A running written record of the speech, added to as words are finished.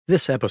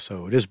This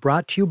episode is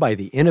brought to you by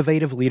the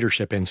Innovative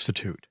Leadership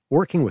Institute,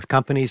 working with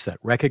companies that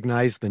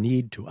recognize the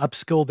need to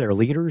upskill their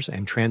leaders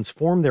and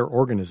transform their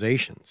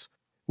organizations.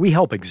 We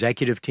help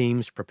executive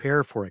teams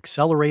prepare for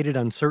accelerated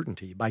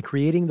uncertainty by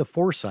creating the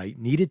foresight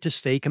needed to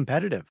stay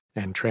competitive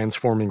and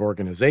transforming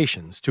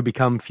organizations to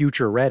become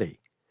future-ready.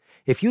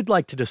 If you'd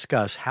like to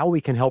discuss how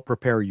we can help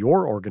prepare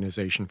your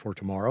organization for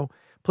tomorrow,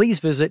 please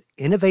visit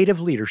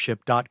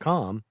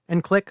innovativeleadership.com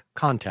and click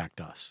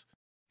Contact Us.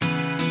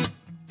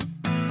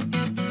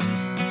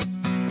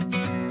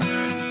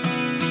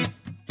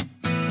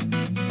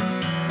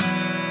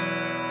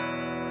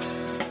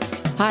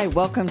 Hi,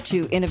 welcome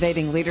to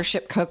Innovating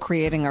Leadership,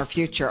 Co-Creating Our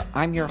Future.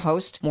 I'm your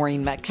host,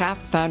 Maureen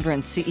Metcalf, founder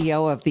and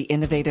CEO of the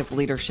Innovative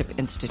Leadership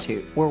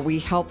Institute, where we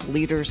help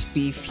leaders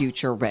be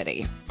future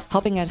ready.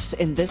 Helping us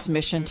in this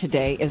mission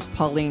today is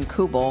Pauline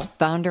Koelbl,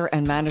 founder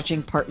and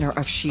managing partner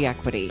of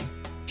ShEquity.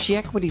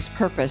 ShEquity's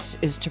purpose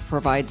is to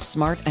provide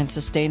smart and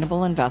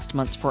sustainable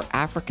investments for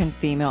African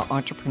female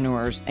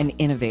entrepreneurs and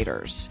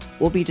innovators.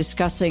 We'll be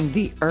discussing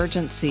the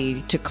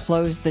urgency to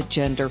close the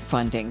gender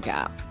funding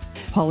gap.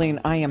 Pauline,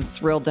 I am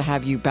thrilled to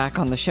have you back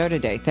on the show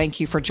today. Thank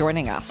you for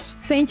joining us.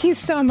 Thank you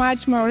so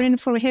much, Maureen,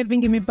 for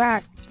having me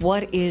back.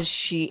 What is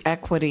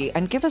ShEquity?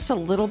 And give us a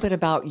little bit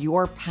about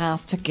your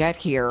path to get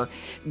here.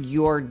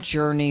 Your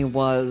journey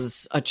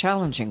was a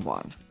challenging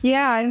one.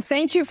 Yeah, and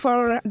thank you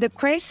for the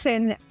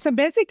question. So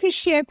basically,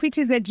 ShEquity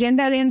is a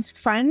gender-lens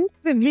fund.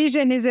 The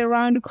vision is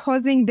around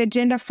closing the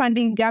gender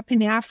funding gap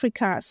in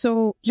Africa.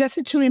 So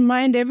just to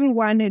remind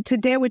everyone,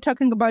 today we're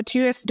talking about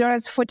US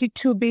dollars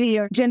 42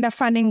 billion gender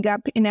funding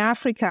gap in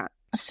Africa.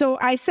 So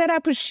I set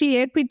up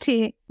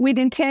ShEquity with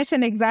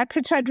intention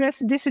exactly to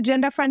address this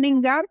gender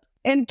funding gap.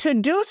 And to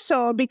do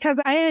so, because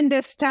I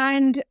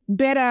understand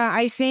better,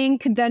 I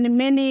think, than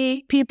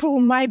many people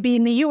who might be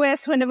in the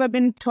US who have never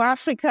been to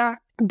Africa,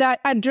 that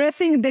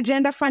addressing the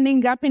gender funding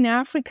gap in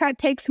Africa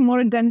takes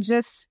more than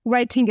just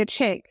writing a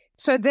check.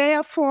 So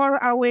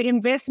therefore, our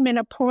investment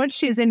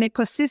approach is an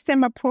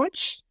ecosystem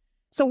approach.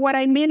 So what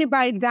I mean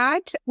by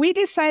that, we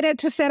decided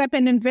to set up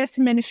an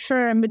investment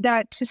firm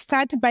that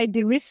started by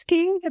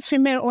de-risking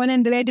female-owned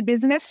and led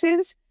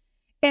businesses,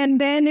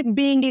 and then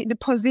being in the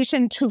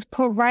position to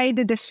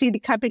provide the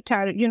seed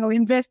capital,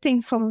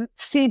 investing from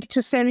seed to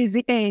Series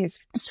A.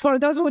 For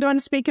those who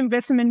don't speak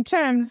investment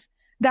terms,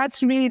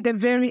 that's really the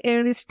very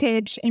early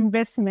stage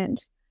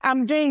investment.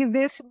 I'm doing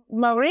this,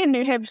 Maureen,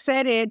 you have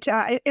said it.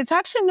 It's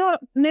actually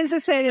not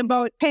necessarily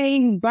about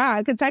paying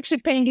back. It's actually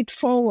paying it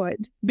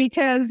forward.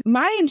 Because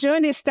my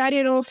journey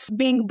started off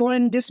being born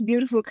in this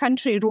beautiful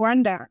country,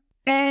 Rwanda.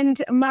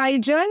 And my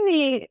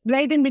journey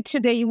led me to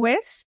the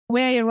US,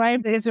 where I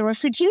arrived as a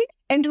refugee,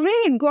 and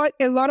really got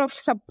a lot of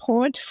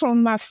support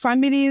from my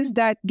families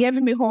that gave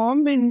me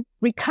home and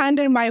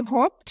rekindled my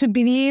hope to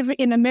believe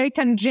in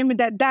American dream,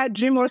 that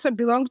dream also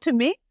belonged to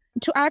me,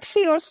 to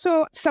actually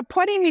also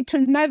supporting me to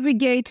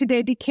navigate the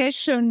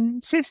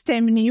education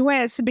system in the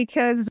US,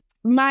 because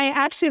my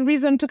actual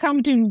reason to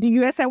come to the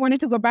US, I wanted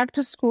to go back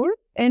to school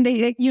and,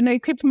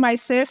 equip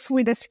myself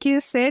with a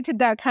skill set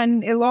that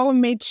can allow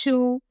me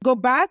to go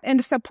back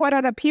and support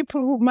other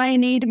people who might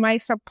need my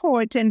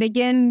support. And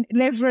again,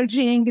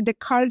 leveraging the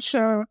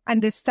culture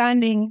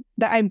understanding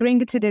that I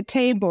bring to the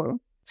table.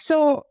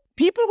 So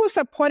people who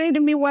supported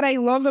me, what I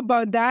love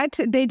about that,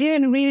 they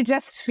didn't really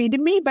just feed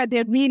me, but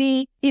they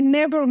really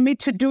enabled me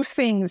to do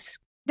things.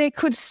 They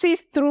could see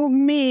through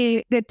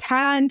me the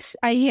talent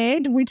I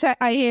had, which I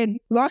had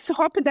lost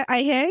hope that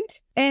I had.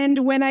 And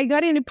when I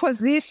got in a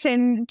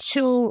position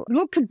to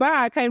look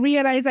back, I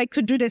realized I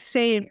could do the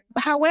same.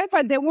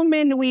 However, the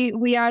women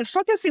we are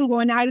focusing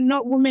on are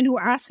not women who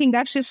are asking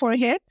actually for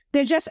help.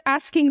 They're just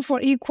asking for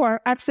equal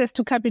access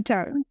to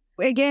capital.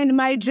 Again,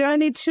 my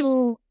journey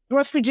to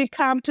refugee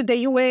camp to the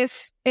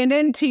US and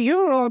then to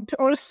Europe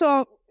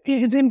also,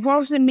 it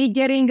involves me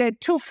getting 2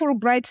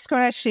 Fulbright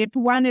scholarship,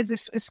 one as a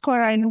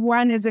scholar and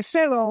one as a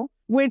fellow,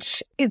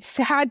 which it's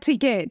hard to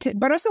get.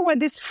 But also what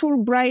this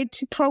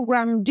Fulbright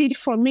program did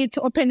for me, it's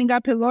opening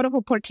up a lot of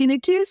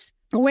opportunities,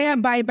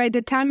 whereby by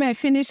the time I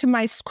finished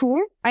my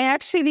school, I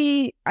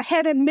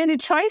had many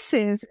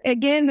choices.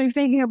 Again, I'm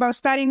thinking about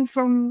starting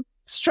from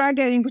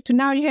struggling to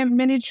now you have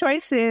many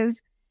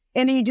choices.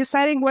 And you're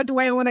deciding what do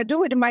I want to do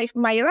with my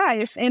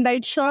life. And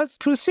I chose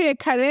to pursue a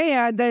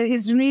career that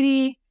is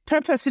really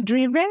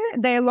purpose-driven.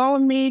 They allow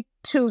me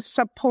to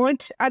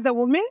support other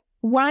women.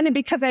 One,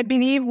 because I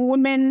believe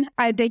women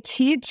are the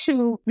key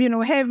to,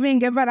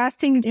 having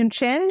everlasting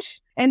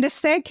change. And the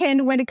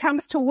second, when it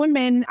comes to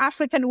women,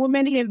 African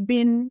women have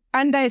been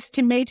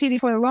underestimated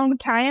for a long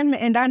time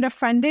and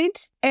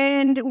underfunded.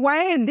 And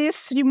while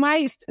this, you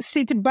might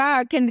sit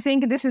back and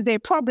think this is the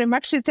problem.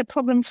 Actually, it's a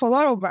problem for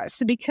all of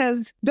us,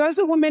 because those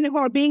women who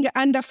are being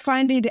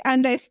underfunded,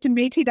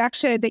 underestimated,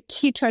 actually are the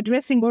key to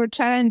addressing all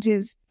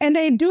challenges. And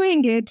they're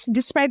doing it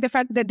despite the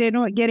fact that they're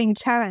not getting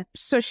challenged.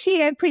 So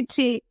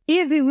ShEquity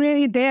is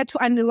really there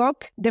to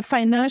unlock the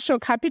financial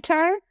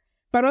capital,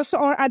 but also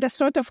all other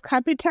sort of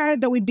capital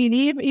that we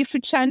believe if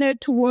channeled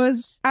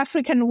towards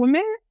African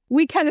women,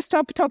 we can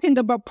stop talking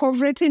about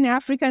poverty in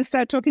Africa and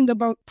start talking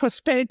about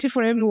prosperity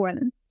for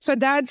everyone. So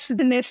that's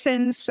in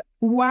essence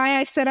why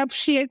I set up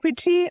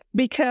ShEquity,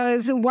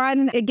 because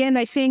one, again,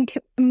 I think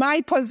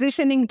my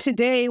positioning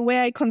today,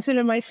 where I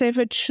consider myself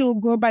a true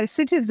global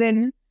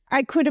citizen,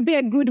 I could be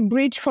a good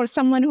bridge for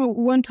someone who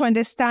want to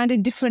understand the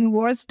different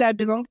worlds that I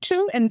belong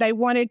to. And I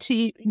wanted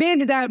to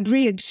build that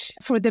bridge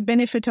for the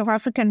benefit of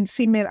African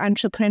female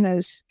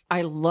entrepreneurs.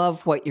 I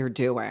love what you're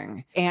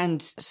doing.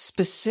 And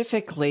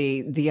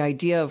specifically, the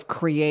idea of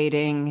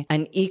creating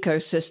an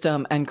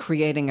ecosystem and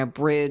creating a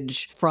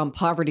bridge from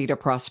poverty to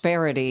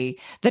prosperity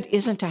that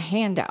isn't a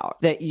handout,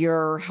 that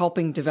you're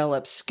helping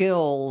develop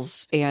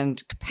skills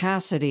and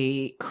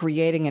capacity,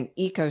 creating an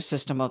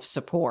ecosystem of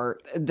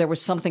support. There was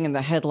something in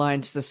the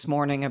headlines this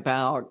morning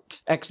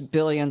about X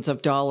billions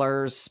of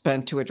dollars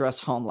spent to address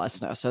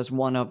homelessness as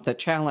one of the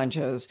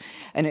challenges.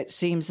 And it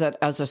seems that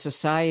as a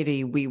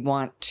society, we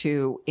want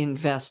to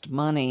invest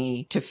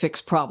money to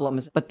fix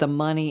problems, but the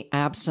money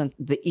absent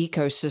the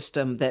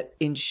ecosystem that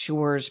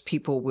ensures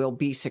people will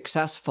be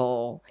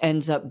successful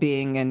ends up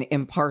being an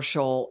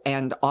impartial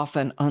and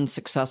often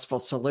unsuccessful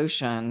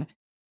solution.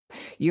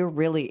 You're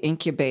really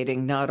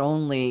incubating not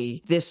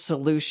only this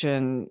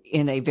solution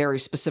in a very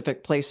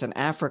specific place in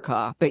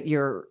Africa, but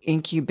you're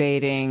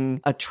incubating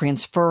a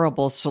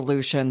transferable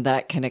solution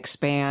that can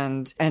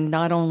expand, and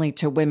not only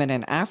to women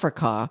in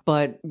Africa,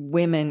 but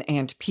women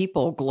and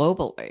people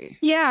globally.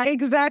 Yeah,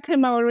 exactly,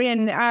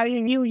 Maureen.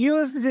 You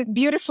use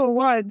beautiful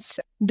words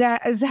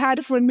that is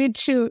hard for me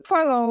to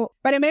follow.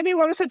 But maybe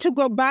also to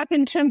go back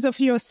in terms of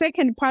your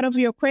second part of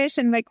your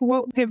question, like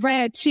what have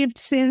I achieved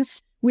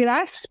since we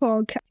last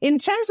spoke? In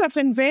terms of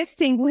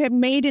investing, we have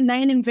made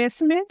 9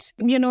 investments,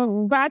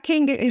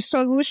 backing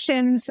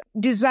solutions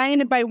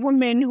designed by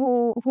women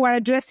who are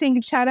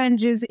addressing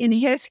challenges in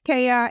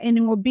healthcare,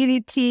 in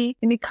mobility,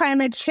 in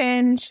climate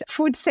change,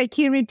 food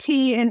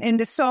security,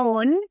 and so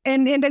on.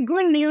 And the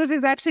good news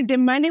is actually the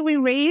money we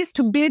raised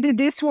to build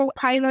this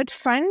pilot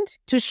fund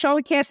to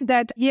showcase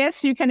that,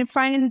 yes, you can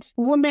find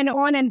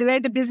women-owned and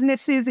led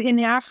businesses in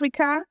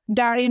Africa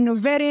that are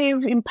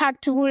innovative,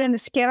 impactful, and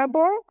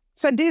scalable.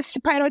 So this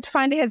pilot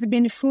fund has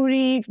been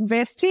fully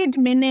vested,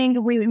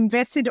 meaning we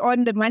invested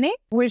all the money,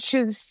 which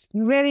is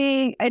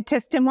really a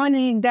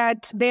testimony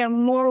that there are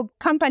more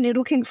companies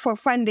looking for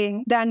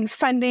funding than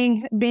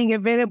funding being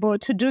available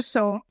to do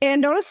so.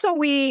 And also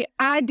we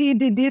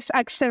added this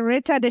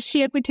accelerator, the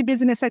ShEquity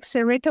Business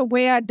Accelerator,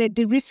 where the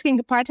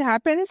de-risking part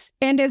happens.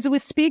 And as we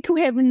speak,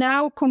 we have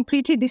now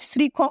completed the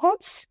 3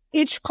 cohorts.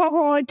 Each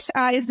cohort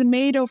is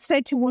made of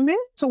 30 women.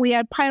 So we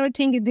are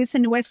piloting this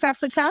in West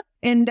Africa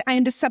and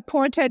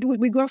supported,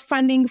 we got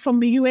funding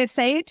from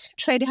USAID,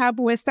 Trade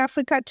Hub West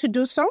Africa to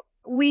do so.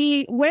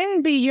 We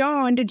went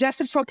beyond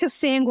just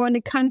focusing on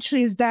the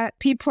countries that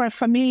people are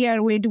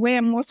familiar with,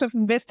 where most of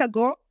investors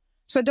go.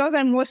 So those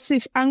are mostly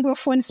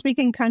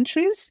Anglophone-speaking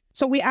countries.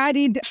 So we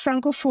added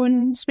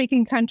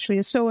Francophone-speaking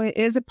countries. So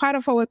as a part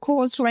of our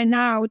course right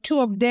now, 2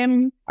 of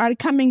them are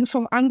coming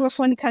from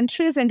Anglophone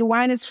countries and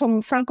 1 is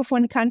from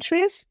Francophone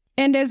countries.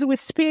 And as we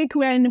speak,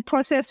 we are in the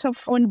process of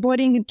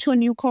onboarding 2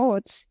 new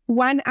cohorts,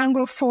 1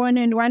 Anglophone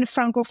and 1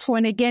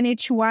 Francophone. Again,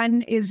 each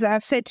one is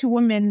 30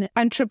 women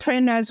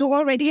entrepreneurs who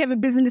already have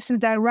businesses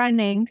that are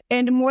running.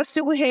 And most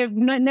who have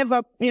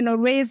never,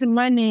 raised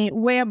money.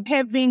 We're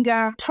having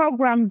a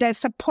program that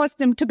supports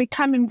them to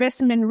become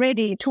investment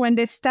ready, to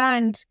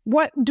understand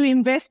what do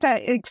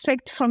investors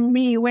expect from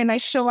me when I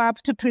show up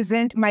to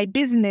present my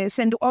business,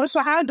 and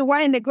also how do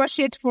I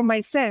negotiate for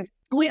myself.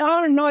 We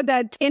all know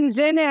that in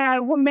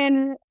general,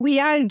 women, we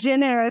are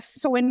generous.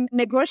 So when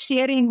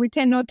negotiating, we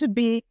tend not to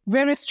be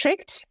very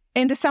strict.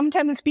 And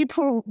sometimes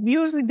people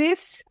use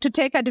this to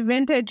take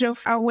advantage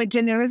of our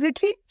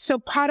generosity. So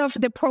part of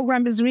the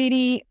program is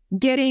really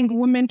getting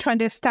women to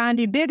understand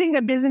you're building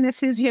the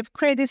businesses, you have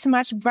created this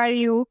much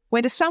value.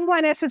 When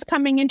someone else is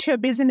coming into your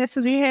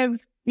businesses,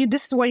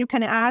 this is what you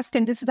can ask,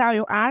 and this is how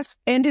you ask.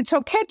 And it's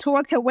okay to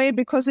walk away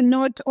because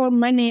not all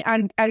money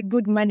are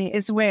good money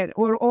as well,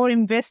 or all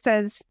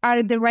investors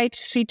are the right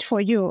fit for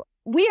you.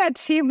 We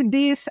achieved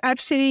this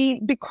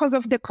actually because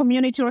of the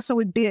community also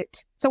we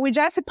built. So we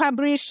just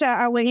published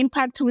our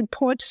impact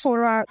report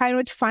for our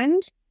pilot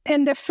fund.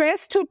 And the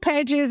first 2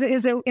 pages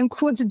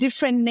includes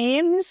different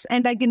names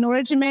and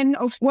acknowledgement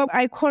of what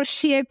I call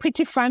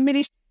ShEquity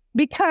family.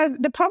 Because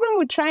the problem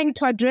we're trying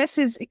to address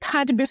is it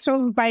can't be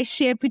solved by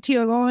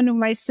ShEquity alone or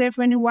myself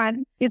or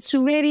anyone.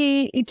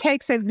 It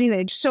takes a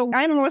village. So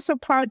I'm also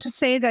proud to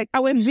say that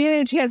our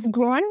village has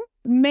grown.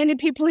 Many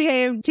people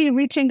have still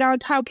reaching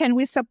out, how can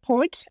we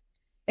support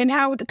and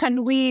how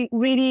can we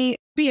really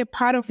be a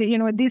part of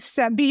this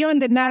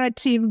beyond the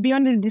narrative,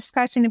 beyond the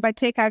discussion, but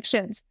take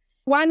actions.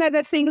 One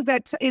other thing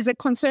that is a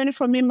concern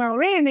for me,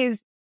 Maureen,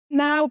 is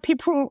now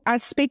people are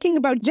speaking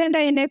about gender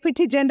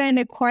inequity, gender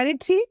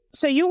inequality.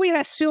 So you will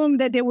assume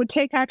that they will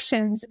take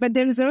actions, but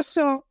there is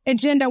also a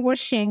gender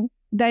washing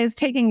that is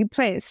taking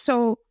place.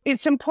 So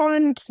it's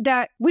important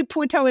that we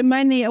put our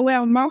money where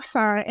our mouth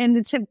are. And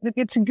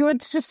it's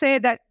good to say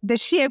that the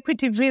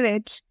ShEquity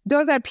village,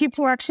 those are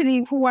people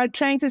actually who are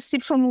trying to see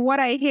from what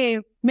I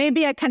hear.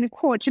 Maybe I can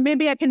coach,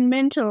 maybe I can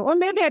mentor, or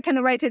maybe I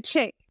can write a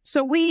check.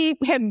 So we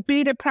have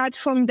built a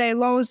platform that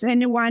allows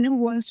anyone who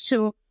wants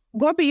to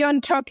go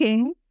beyond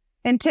talking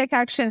and take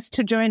actions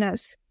to join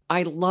us.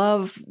 I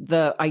love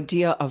the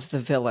idea of the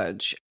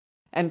village.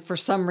 And for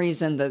some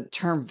reason, the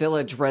term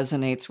village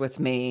resonates with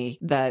me,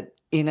 that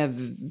in a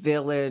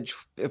village,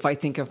 if I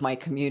think of my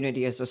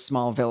community as a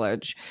small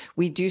village,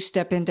 we do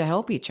step in to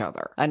help each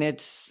other. And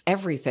it's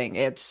everything.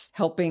 It's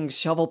helping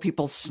shovel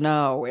people's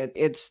snow.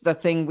 It's the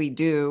thing we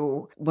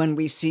do when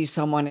we see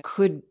someone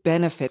could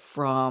benefit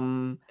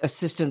from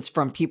assistance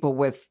from people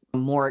with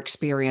more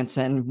experience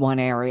in one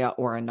area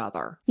or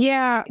another.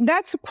 Yeah,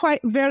 that's quite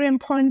very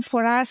important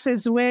for us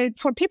as well,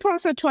 for people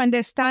also to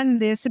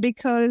understand this,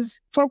 because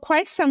for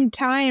quite some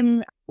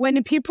time,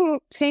 when people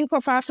think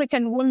of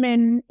African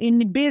women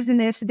in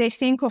business, they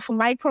think of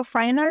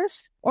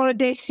microfinance, or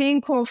they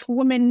think of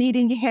women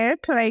needing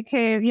help, like,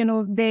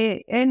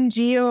 the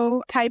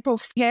NGO type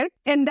of help.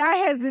 And that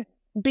has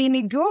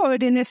been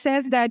good in the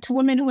sense that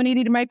women who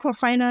needed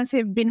microfinance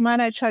have been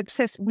managed to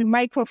access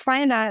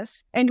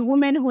microfinance, and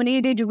women who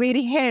needed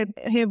really help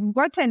have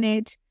gotten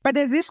it. But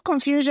there's this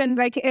confusion,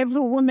 like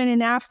every woman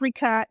in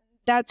Africa,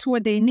 that's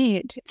what they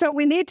need. So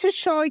we need to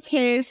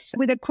showcase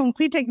with a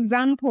concrete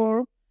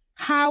example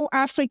how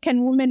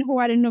African women who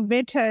are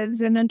innovators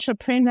and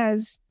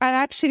entrepreneurs are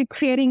actually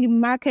creating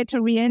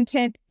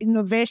market-oriented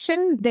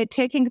innovation. They're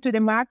taking to the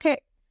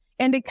market,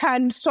 and they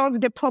can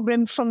solve the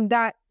problem from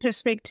that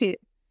perspective.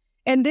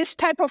 And this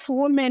type of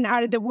women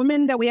are the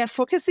women that we are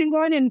focusing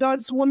on. And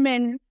those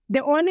women,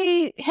 the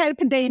only help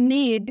they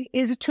need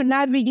is to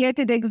navigate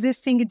the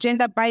existing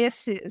gender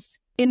biases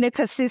in the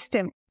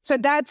ecosystem. So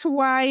that's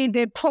why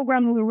the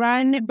program we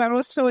run, but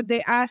also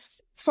they ask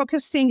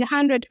focusing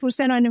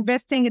 100% on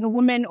investing in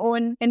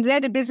women-owned and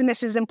led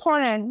business is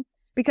important,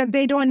 because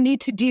they don't need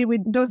to deal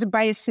with those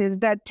biases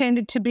that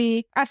tend to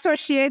be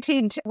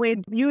associated with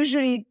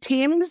usually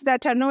teams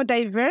that are not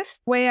diverse,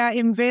 where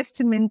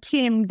investment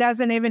team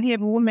doesn't even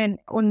have women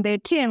on their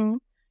team.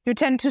 You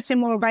tend to see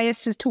more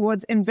biases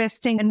towards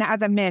investing in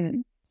other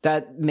men.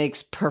 That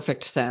makes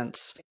perfect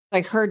sense. I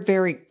heard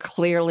very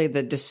clearly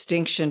the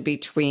distinction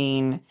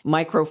between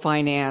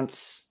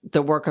microfinance,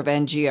 the work of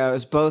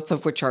NGOs, both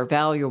of which are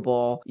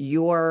valuable.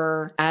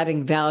 You're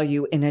adding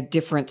value in a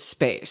different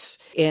space,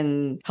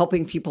 in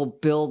helping people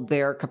build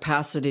their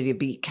capacity to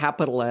be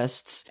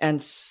capitalists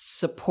and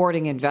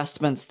supporting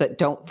investments that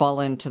don't fall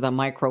into the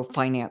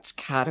microfinance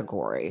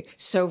category.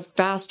 So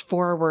fast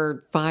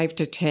forward 5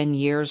 to 10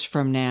 years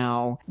from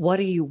now, what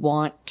do you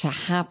want to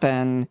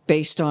happen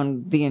based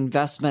on the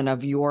investment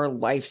of your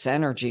life's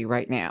energy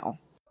right now?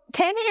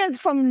 10 years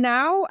from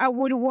now, I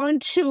would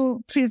want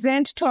to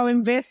present to our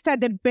investor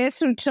the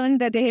best return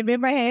that they have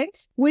ever had,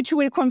 which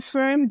will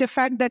confirm the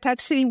fact that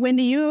actually when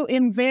you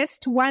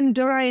invest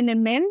 $1 in a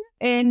man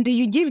and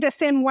you give the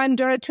same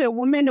 $1 to a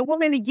woman will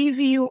give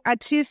you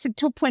at least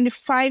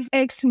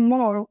 2.5x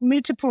more,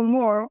 multiple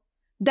more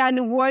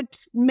than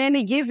what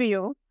men give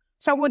you.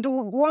 So I would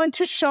want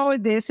to show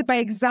this by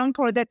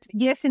example that,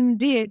 yes,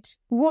 indeed,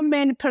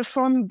 women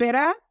perform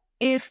better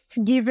if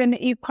given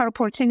equal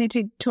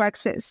opportunity to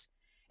access.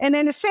 And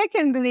then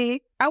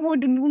secondly, I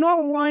would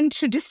not want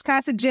to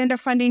discuss the gender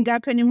funding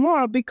gap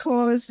anymore,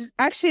 because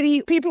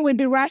actually people will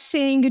be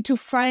rushing to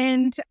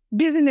find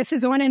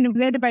businesses owned and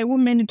led by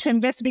women to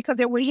invest, because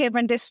they will have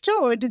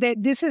understood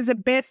that this is the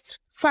best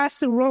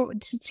fast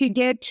road to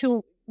get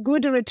to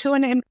good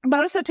return, but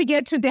also to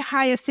get to the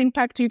highest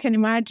impact you can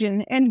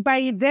imagine. And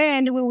by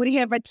then, we would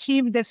have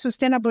achieved the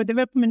Sustainable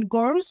Development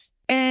Goals.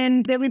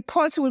 And the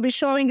reports will be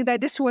showing that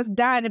this was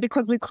done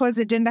because we closed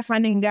the gender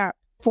funding gap.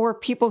 For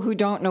people who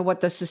don't know what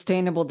the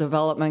Sustainable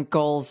Development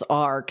Goals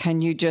are,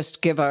 can you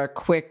just give a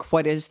quick,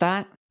 what is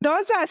that?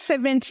 Those are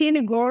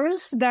 17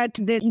 goals that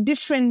the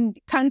different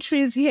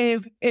countries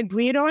have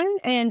agreed on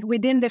and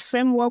within the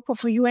framework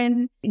of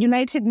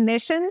United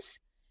Nations.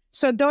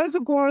 So those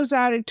goals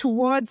are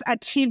towards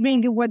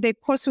achieving what they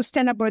call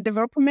sustainable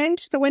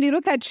development. So when you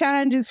look at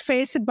challenges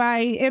faced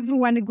by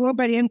everyone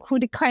globally,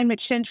 including climate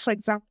change, for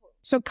example.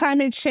 So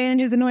climate change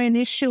is not an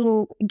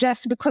issue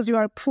just because you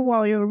are poor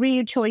or you're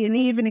rich or you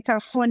live in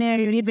California,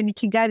 you live in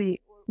Kigali,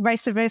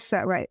 vice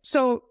versa, right?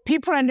 So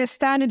people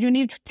understand that you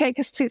need to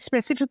take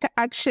specific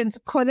actions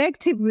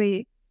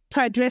collectively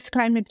to address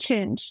climate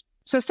change.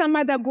 So some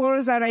other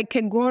goals are like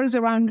goals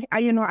around,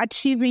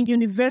 achieving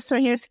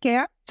universal health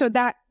care. So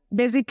that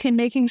basically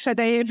making sure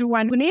that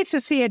everyone who needs to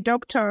see a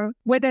doctor,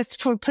 whether it's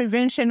for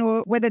prevention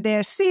or whether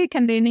they're sick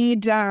and they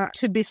need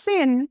to be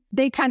seen,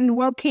 they can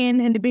walk in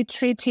and be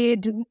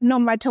treated no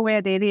matter where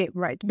they live,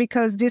 right?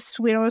 Because this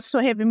will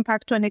also have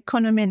impact on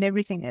economy and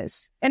everything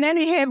else. And then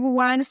we have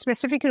one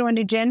specifically on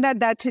the gender,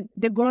 that's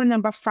the goal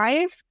number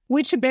 5,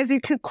 which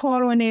basically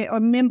call on a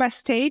member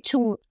state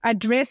to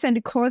address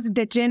and cause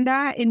the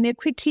gender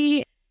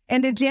inequity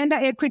And the gender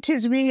equity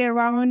is really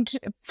around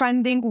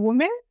funding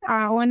women,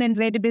 owned and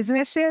led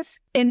businesses.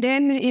 And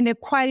then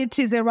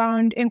inequalities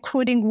around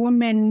including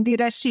women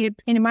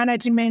leadership in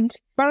management,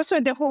 but also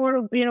the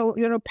whole,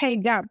 pay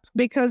gap,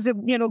 because,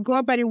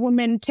 globally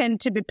women tend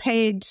to be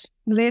paid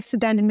less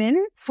than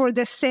men for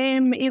the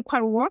same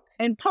equal work,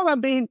 and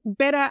probably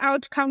better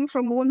outcome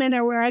from women,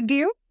 I would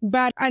argue.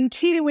 But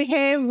until we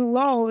have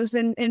laws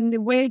and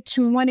the way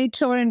to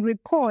monitor and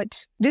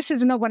report, this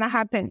is not going to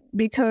happen,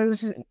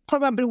 because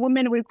probably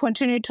women will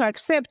continue to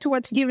accept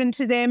what's given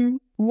to them,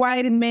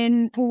 while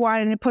men who are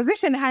in a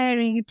position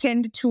hiring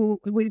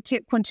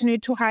continue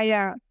to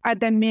hire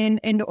other men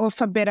and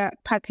offer better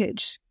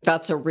package.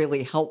 That's a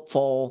really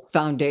helpful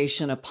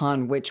foundation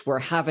upon which we're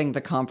having the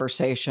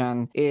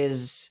conversation.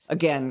 Is,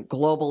 again,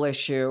 global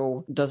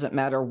issue. Doesn't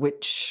matter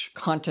which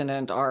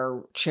continent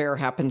our chair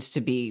happens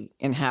to be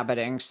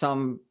inhabiting.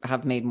 Some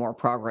have made more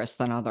progress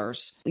than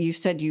others. You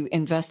said you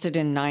invested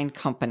in 9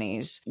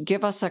 companies.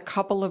 Give us a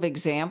couple of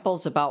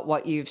examples about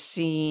what you've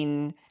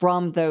seen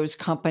from those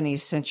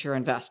companies since your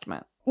investment.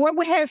 What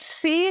we have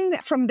seen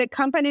from the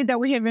company that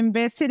we have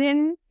invested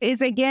in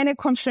is, again, a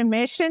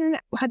confirmation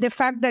of the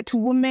fact that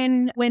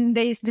women, when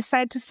they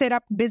decide to set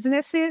up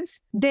businesses,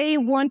 they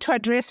want to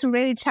address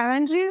real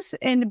challenges,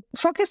 and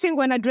focusing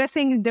on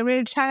addressing the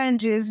real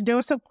challenges, they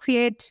also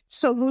create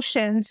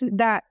solutions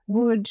that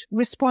would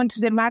respond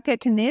to the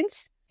market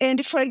needs.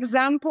 And for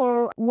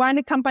example,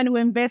 one company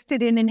we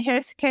invested in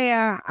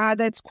healthcare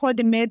that's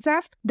called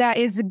Metcalf, that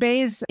is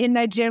based in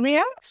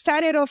Nigeria,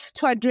 started off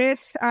to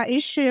address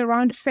issue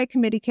around fake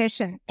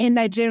medication in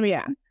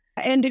Nigeria.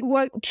 And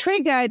what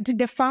triggered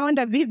the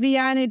founder,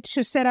 Viviane,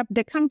 to set up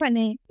the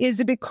company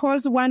is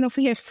because one of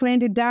her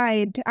friends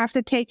died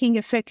after taking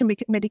a fake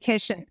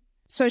medication.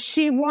 So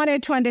she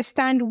wanted to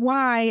understand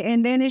why,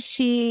 and then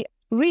she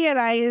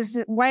realized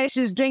while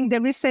she's doing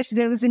the research,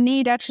 there was a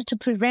need actually to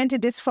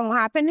prevent this from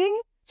happening.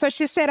 So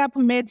she set up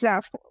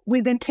Metcalf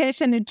with the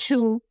intention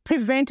to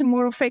prevent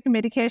more fake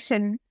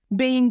medication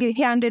being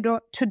handed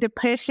to the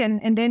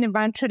patient and then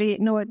eventually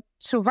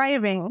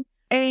surviving.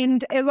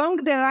 And along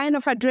the line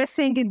of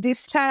addressing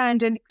this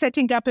challenge and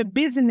setting up a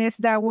business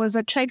that was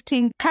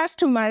attracting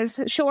customers,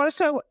 she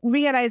also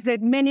realized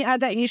that many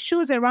other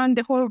issues around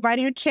the whole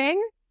value chain.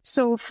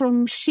 So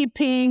from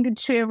shipping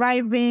to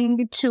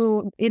arriving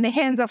to in the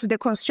hands of the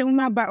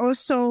consumer, but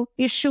also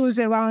issues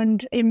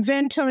around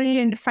inventory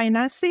and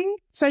financing.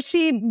 So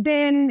she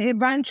then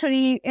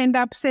eventually ended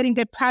up setting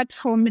a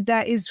platform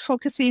that is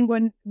focusing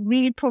on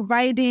really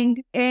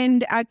providing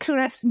and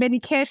accurate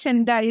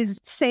medication that is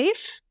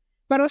safe,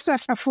 but also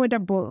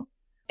affordable.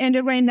 And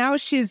right now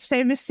she's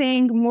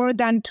servicing more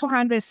than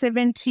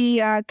 270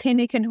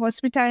 clinics and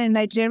hospitals in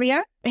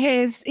Nigeria.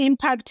 Has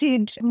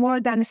impacted more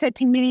than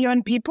 30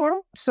 million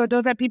people. So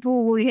those are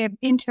people who have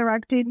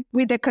interacted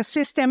with the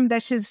ecosystem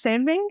that she's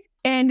serving.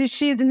 And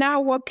she's now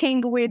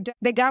working with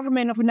the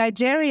government of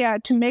Nigeria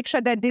to make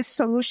sure that this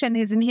solution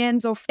is in the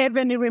hands of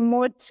every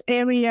remote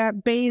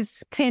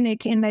area-based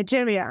clinic in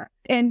Nigeria.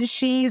 And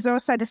she is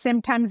also at the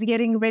same time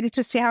getting ready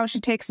to see how she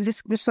takes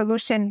this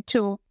solution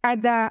to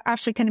other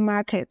African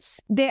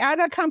markets. The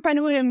other company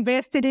we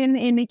invested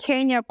in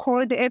Kenya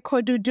called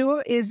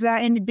Ekodudu is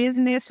in the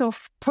business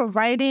of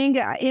providing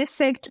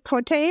insect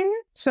protein.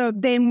 So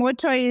their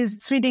motto is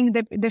feeding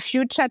the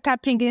future,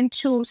 tapping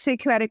into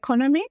circular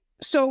economy.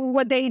 So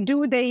what they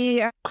do,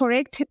 they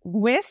correct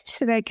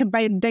waste, like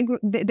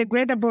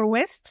biodegradable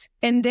waste,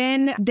 and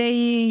then they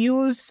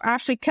use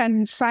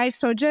African fly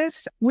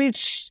soldiers,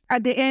 which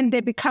at the end they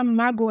become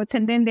maggots,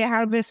 and then they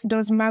harvest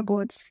those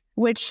maggots,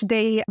 which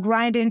they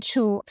grind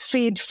into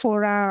feed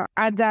for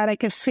other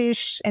like a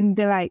fish and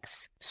the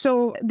likes.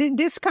 So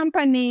this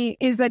company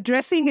is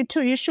addressing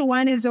 2 issues.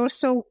 One is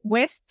also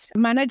waste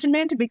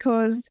management,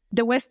 because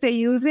the waste they're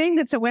using,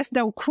 it's a waste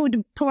that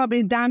could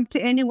probably dumped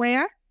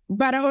anywhere.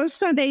 But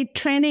also they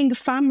training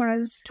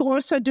farmers to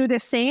also do the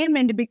same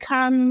and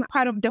become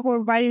part of the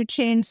whole value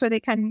chain, so they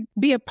can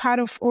be a part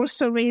of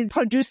also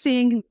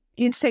producing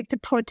insect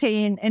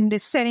protein and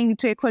selling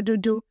to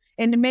Ekodudu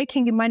and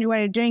making money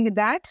while doing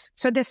that.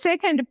 So the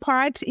second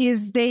part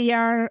is they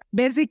are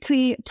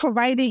basically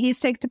providing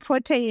insect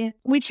protein,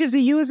 which is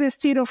used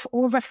instead of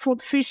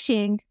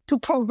overfishing to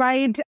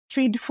provide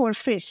feed for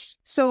fish.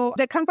 So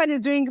the company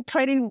is doing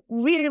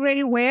really,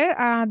 really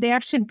well. They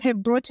actually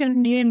have brought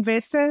in new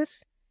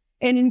investors.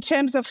 And in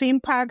terms of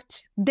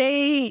impact,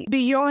 they,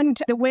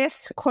 beyond the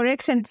waste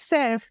correction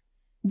itself,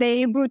 they're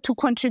able to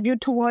contribute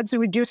towards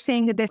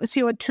reducing the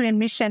CO2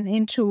 emission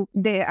into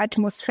the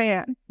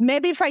atmosphere.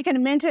 Maybe if I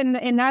can mention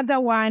another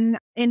one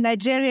in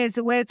Nigeria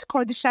is where it's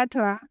called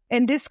Shuttle.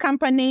 And this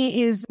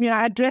company is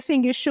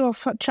addressing issue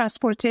of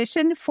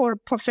transportation for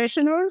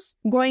professionals,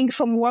 going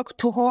from work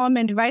to home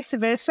and vice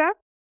versa.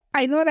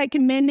 I know like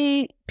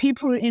many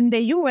people in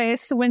the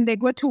US, when they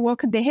go to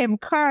work, they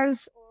have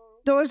cars.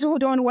 Those who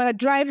don't want to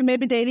drive,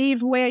 maybe they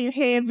live where you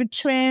have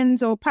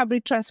trains or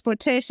public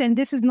transportation.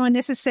 This is not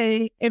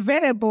necessarily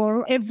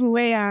available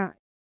everywhere.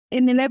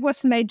 In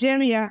Lagos,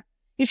 Nigeria,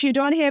 if you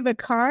don't have a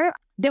car,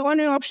 the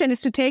only option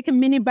is to take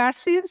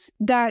minibuses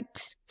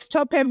that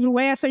stop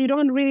everywhere, so you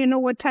don't really know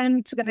what time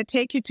it's going to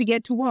take you to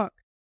get to work.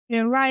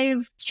 You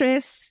arrive,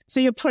 stress, so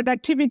your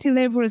productivity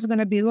level is going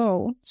to be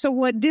low. So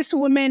what this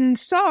woman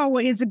saw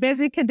is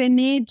basically the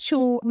need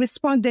to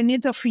respond to the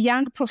needs of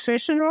young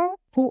professionals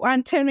who are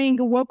entering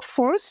the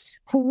workforce,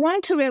 who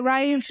want to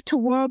arrive to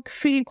work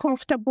feeling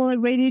comfortable,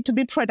 ready to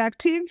be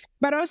productive.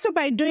 But also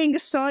by doing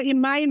so, it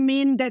might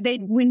mean that they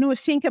will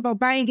think about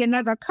buying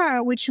another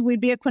car, which will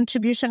be a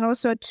contribution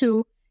also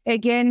to,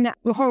 again,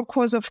 the whole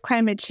cause of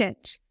climate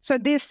change. So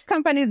this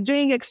company is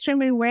doing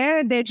extremely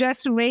well. They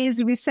just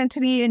raised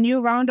recently a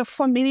new round of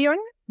 $4 million.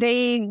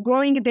 They're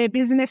growing their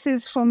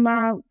businesses from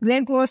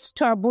Lagos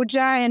to Abuja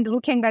and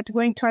looking at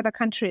going to other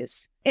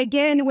countries.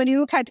 Again, when you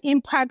look at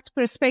impact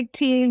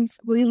perspective,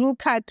 we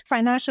look at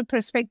financial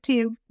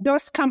perspective,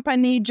 those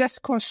companies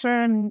just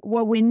confirm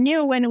what we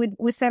knew when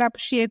we set up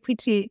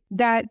ShEquity,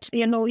 that,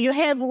 you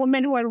have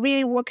women who are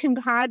really working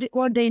hard.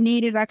 All they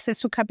need is access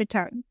to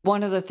capital.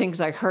 One of the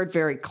things I heard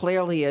very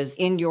clearly is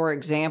in your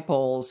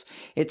examples,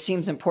 it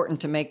seems important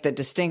to make the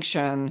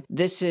distinction.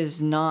 This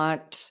is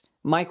not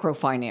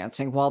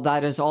microfinancing. While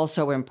that is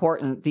also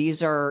important,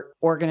 these are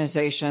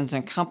organizations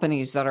and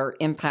companies that are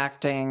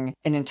impacting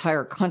an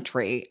entire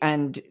country,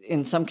 and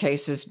in some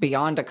cases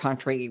beyond a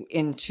country,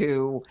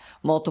 into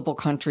multiple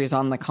countries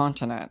on the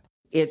continent.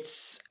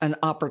 It's an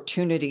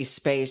opportunity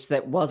space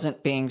that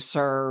wasn't being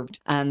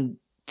served, and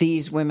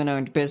these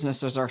women-owned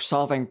businesses are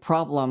solving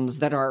problems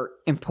that are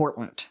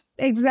important.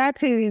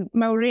 Exactly,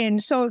 Maureen.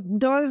 So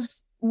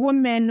those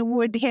women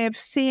would have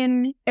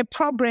seen a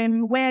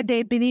problem where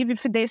they believe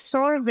if they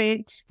solve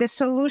it, the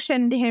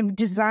solution they have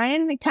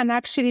designed can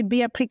actually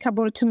be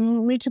applicable to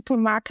multiple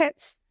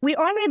markets. We're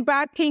only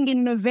backing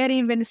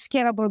innovative and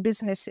scalable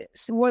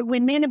businesses. What we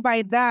mean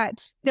by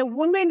that, the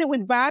women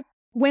would back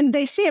when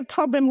they see a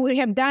problem. We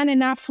have done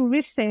enough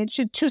research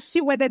to see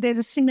whether there's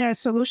a similar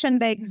solution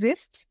that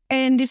exists.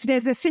 And if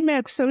there's a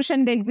similar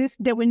solution that exists,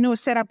 they will know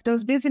set up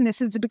those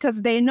businesses,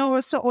 because they know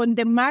also on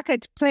the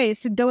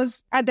marketplace,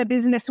 those other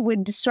businesses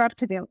will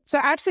disrupt them. So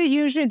actually,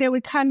 usually they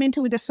will come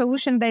into with a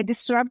solution that is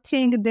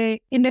disrupting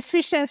the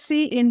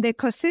inefficiency in the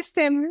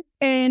ecosystem,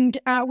 and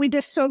with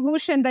a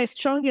solution that is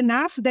strong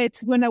enough that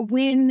it's going to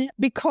win,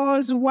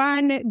 because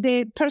one,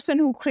 the person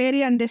who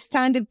created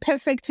understands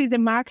perfectly the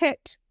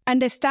market,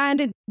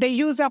 understand the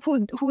user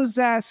whose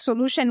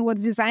solution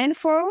was designed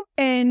for,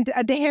 and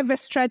they have a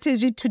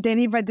strategy to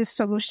deliver this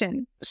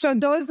solution. So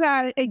those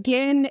are,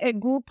 again, a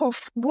group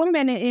of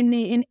women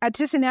in at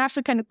least in the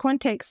African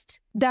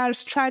context that are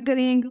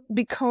struggling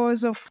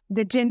because of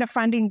the gender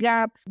funding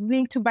gap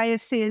linked to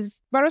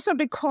biases, but also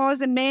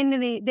because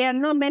mainly there are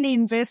not many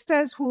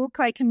investors who look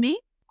like me,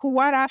 who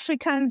are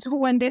Africans,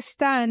 who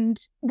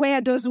understand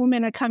where those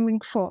women are coming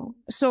from.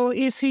 So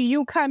if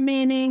you come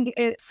in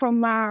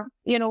from,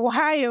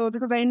 Ohio,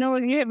 because I know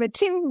you have a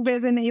team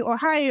based in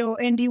Ohio,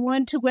 and you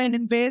want to go and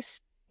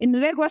invest in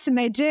Lagos,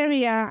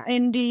 Nigeria,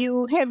 and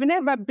you have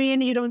never been,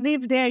 you don't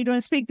live there, you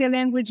don't speak the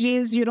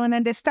languages, you don't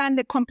understand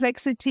the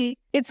complexity,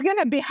 it's going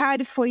to be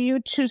hard for you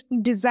to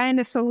design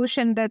a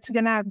solution that's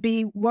going to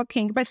be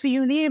working. But if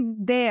you live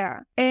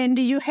there and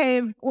you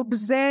have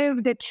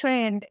observed the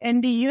trend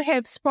and you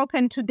have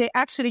spoken to the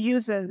actual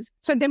users,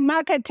 so the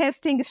market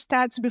testing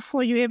starts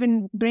before you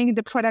even bring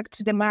the product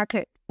to the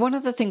market. One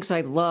of the things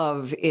I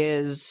love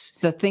is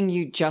the thing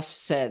you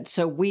just said.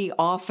 So we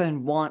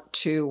often want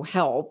to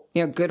help,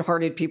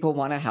 good-hearted people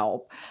want to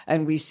help.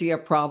 And we see a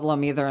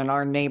problem either in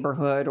our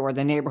neighborhood or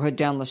the neighborhood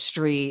down the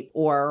street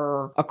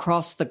or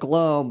across the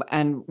globe.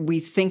 And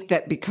we think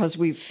that because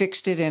we've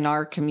fixed it in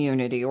our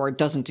community or it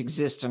doesn't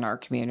exist in our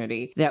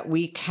community, that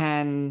we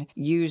can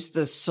use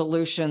the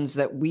solutions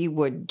that we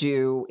would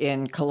do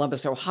in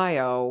Columbus,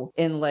 Ohio,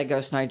 in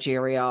Lagos,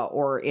 Nigeria,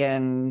 or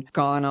in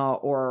Ghana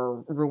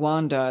or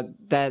Rwanda,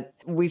 that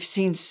we've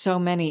seen so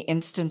many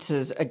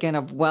instances, again,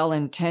 of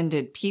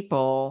well-intended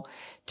people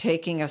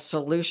taking a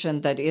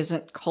solution that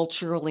isn't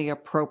culturally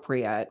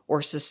appropriate or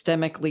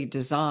systemically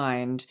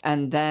designed.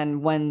 And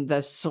then when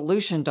the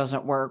solution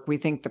doesn't work, we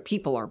think the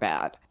people are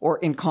bad or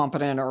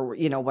incompetent or,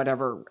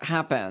 whatever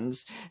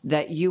happens,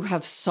 that you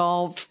have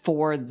solved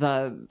for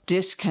the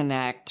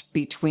disconnect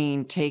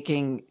between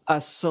taking a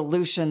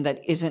solution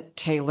that isn't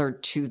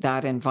tailored to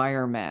that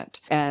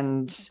environment.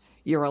 And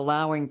you're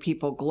allowing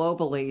people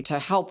globally to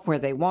help where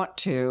they want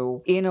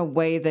to in a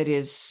way that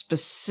is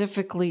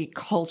specifically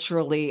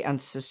culturally and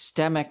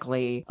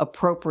systemically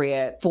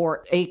appropriate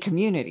for a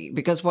community,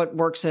 because what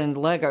works in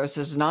Lagos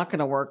is not going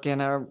to work in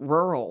a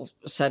rural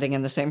setting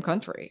in the same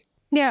country.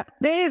 Yeah,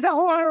 there is a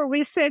whole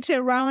research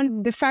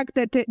around the fact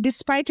that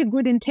despite a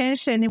good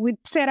intention, we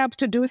set up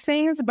to do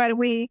things, but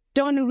we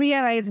don't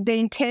realize the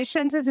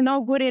intentions is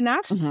not good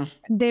enough.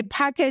 Mm-hmm. The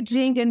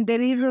packaging and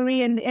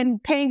delivery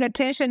and paying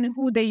attention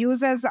who the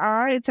users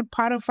are, it's a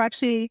part of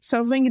actually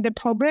solving the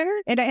problem.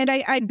 And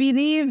I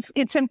believe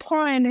it's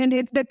important,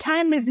 and the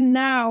time is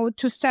now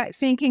to start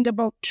thinking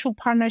about true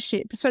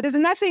partnership. So there's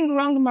nothing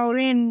wrong,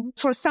 Maureen,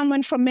 for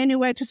someone from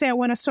anywhere to say, I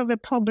want to solve a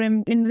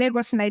problem in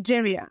Lagos,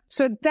 Nigeria.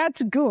 So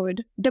that's good.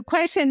 And the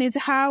question is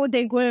how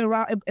they go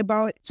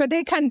about it. So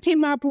they can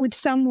team up with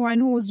someone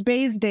who's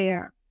based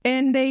there,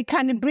 and they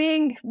can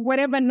bring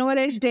whatever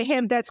knowledge they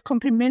have that's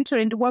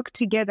complementary and work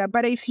together.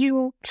 But if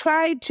you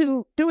try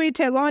to do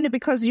it alone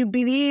because you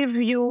believe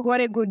you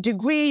got a good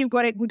degree, you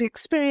got a good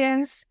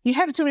experience, you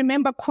have to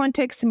remember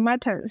context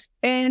matters.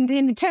 And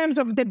in terms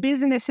of the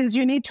businesses,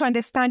 you need to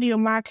understand your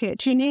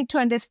market. You need to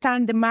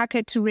understand the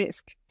market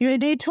risk. You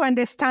need to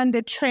understand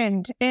the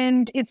trend.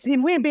 And it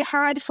will be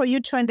hard for you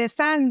to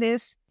understand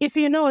this if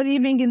you're not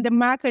living in the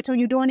market or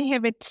you don't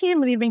have a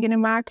team living in the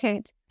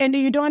market. And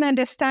you don't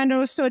understand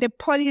also the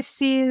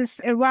policies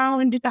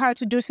around how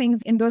to do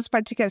things in those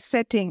particular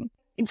settings.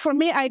 For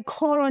me, I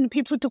call on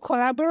people to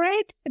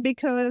collaborate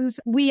because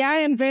we are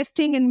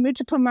investing in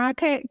multiple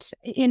markets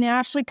in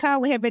Africa.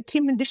 We have a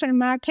team in different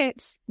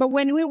markets. But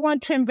when we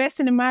want to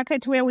invest in a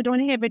market where we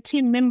don't have a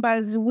team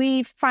members,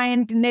 we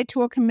find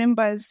network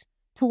members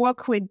to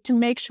work with to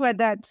make sure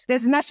that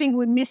there's nothing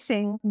we're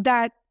missing,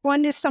 that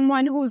only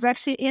someone who's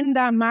actually in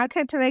the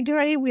market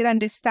regularly will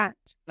understand.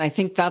 I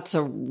think that's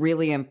a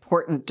really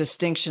important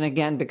distinction,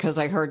 again, because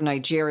I heard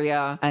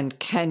Nigeria and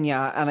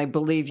Kenya, and I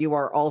believe you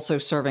are also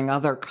serving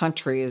other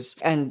countries.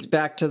 And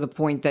back to the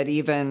point that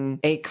even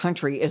a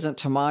country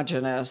isn't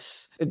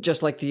homogenous,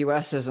 just like the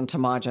US isn't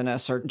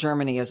homogenous or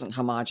Germany isn't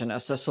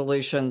homogenous. A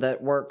solution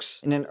that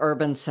works in an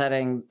urban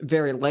setting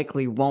very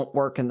likely won't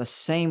work in the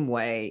same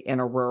way in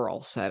a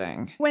rural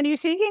setting. When you're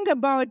thinking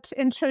about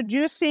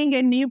introducing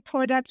a new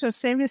product or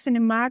service in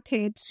the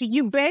market,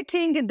 you're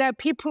betting that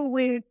people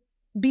will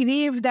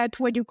believe that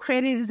what you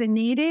create is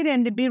needed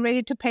and be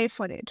ready to pay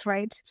for it,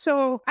 right?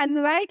 So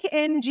unlike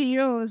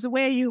NGOs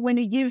where when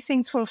you give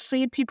things for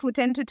free, people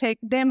tend to take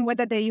them,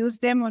 whether they use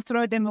them or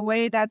throw them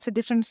away, that's a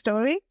different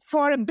story.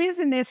 For a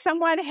business,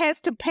 someone has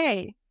to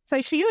pay. So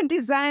if you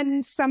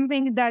design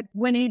something that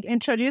when you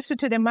introduce it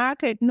to the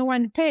market, no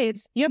one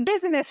pays, your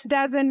business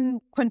doesn't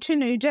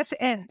continue, it just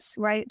ends,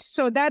 right?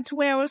 So that's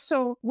where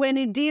also when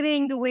you're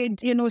dealing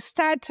with,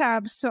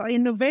 startups or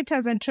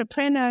innovators,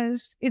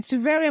 entrepreneurs, it's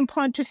very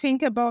important to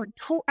think about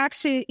who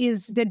actually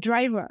is the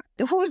driver,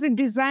 who's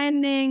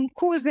designing,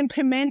 who's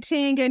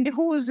implementing, and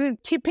who's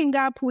keeping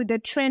up with the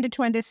trend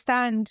to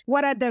understand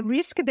what are the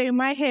risks that you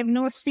might have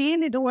not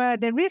seen, or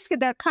the risks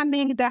that are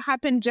coming that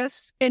happen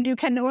and you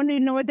can only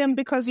know them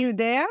because you're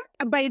there.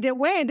 By the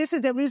way, this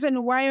is the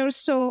reason why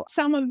also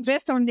some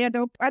investors on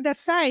the other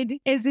side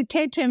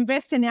hesitate to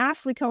invest in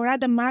Africa or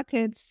other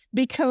markets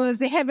because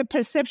they have a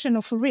perception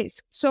of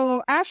risk.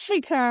 So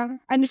Africa,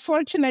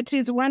 unfortunately,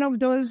 is one of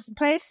those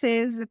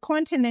places, a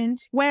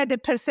continent, where the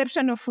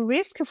perception of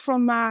risk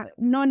from a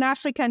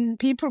non-African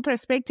people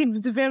perspective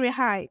is very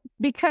high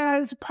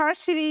because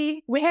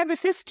partially we have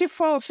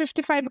 54 or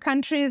 55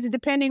 countries,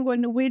 depending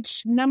on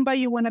which number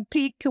you want to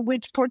pick,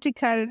 which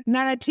political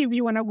narrative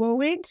you want to go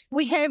with.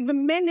 We have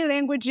many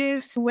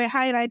languages. We're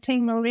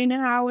highlighting, Maureen,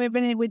 how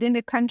even within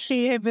the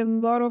country you have a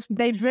lot of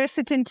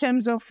diversity in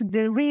terms of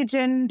the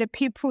region, the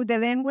people, the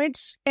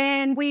language.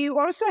 And we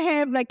also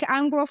have like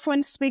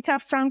Anglophone speaker,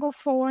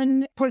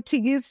 Francophone,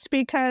 Portuguese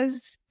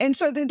speakers. And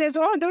so there's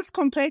all those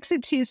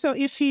complexities. So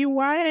if you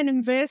want to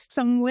invest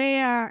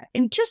somewhere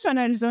in Tucson,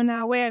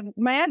 Arizona, where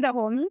my other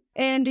home,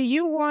 and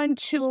you want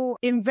to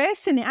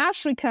invest in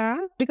Africa,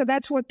 because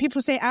that's what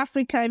people say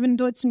Africa, even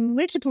though it's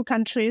multiple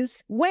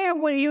countries, where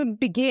will you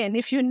begin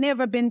if you've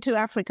never been to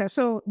Africa?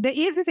 So the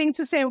easy thing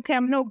to say, okay,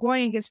 I'm not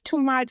going, it's too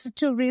much, it's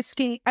too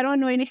risky, I don't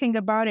know anything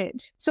about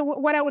it. So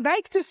what I would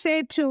like to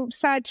say to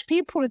such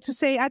people to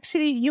say,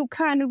 actually, you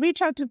can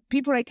reach out to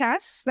people like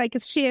us, like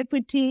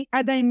ShEquity,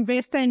 other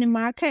investor in the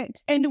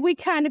market, and we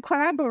can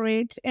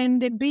collaborate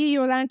and be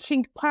your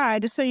launching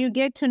pad so you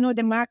get to know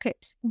the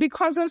market.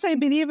 Because also I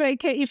believe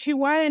like if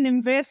you are an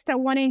investor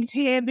wanting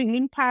to have an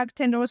impact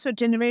and also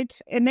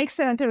generate an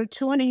excellent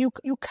return, you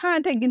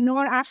can't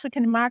ignore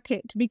African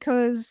market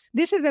because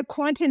this is a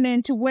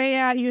continent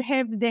where you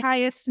have the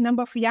highest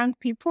number of young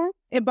people.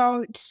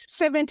 About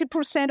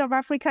 70% of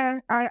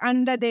Africa are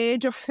under the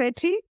age of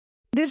 30.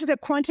 This is a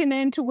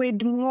continent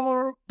with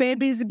more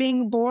babies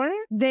being born.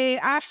 The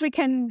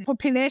African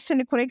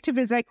population collective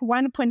is like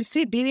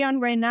 1.3 billion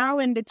right now,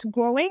 and it's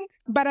growing.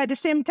 But at the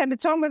same time,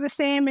 it's almost the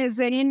same as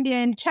India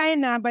and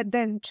China, but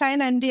then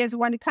China and India is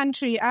one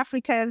country,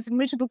 Africa is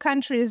multiple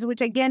countries,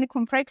 which again,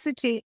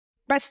 complexity.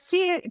 But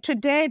still,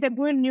 today, the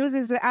good news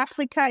is that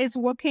Africa is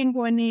working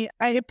on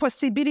a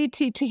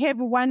possibility to have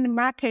one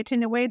market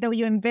in a way that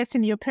you invest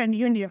in the European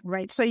Union,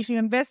 right? So if you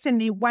invest in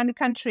one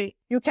country,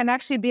 you can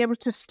actually be able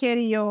to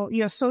scale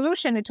your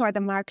solution into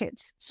other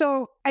markets.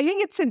 So I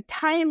think it's a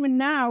time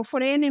now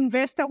for any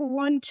investor who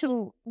want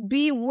to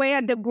be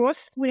where the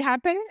growth will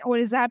happen or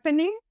is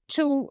happening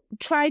to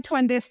try to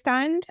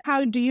understand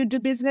how do you do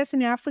business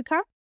in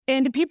Africa.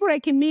 And people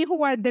like me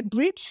who are the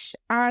bridge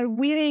are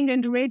willing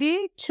and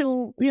ready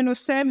to,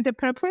 serve the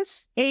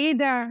purpose,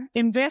 either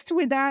invest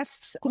with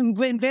us,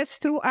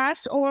 invest through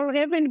us, or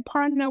even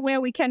partner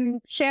where we can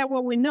share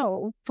what we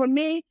know. For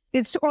me,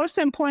 it's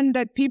also important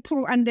that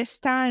people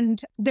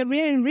understand the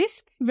real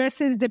risk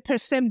versus the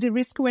perceived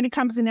risk when it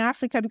comes in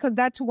Africa, because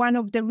that's one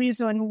of the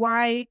reasons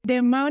why the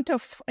amount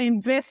of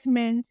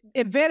investment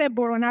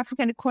available on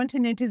African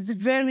continent is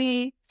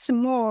very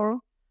small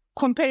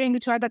comparing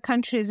to other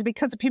countries,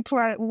 because people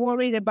are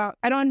worried about,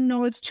 I don't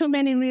know, it's too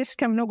many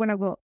risks, I'm not going to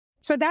go.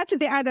 So that's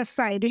the other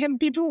side. You have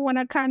people who want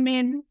to come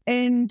in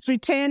and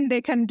pretend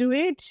they can do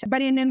it.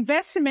 But in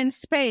investment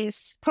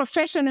space,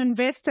 professional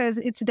investors,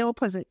 it's the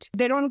opposite.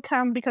 They don't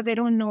come because they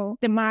don't know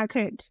the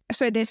market.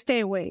 So they stay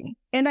away.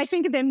 And I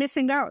think they're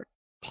missing out.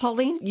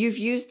 Pauline, you've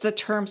used the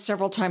term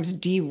several times,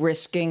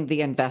 de-risking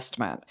the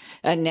investment.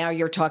 And now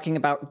you're talking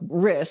about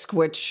risk,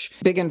 which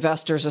big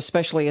investors,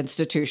 especially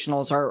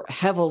institutionals, are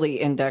heavily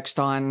indexed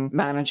on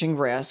managing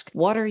risk.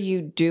 What are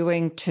you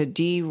doing to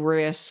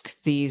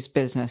de-risk these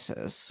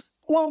businesses?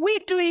 What we're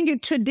doing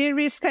to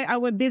de-risk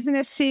our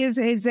businesses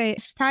is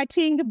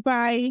starting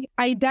by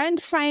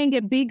identifying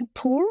a big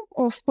pool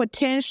of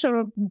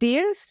potential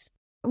deals,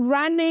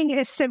 running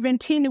a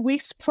 17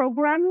 weeks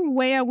program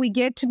where we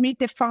get to meet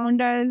the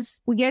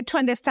founders, we get to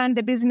understand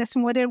the business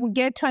model, we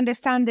get to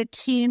understand the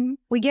team,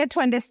 we get to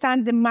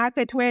understand the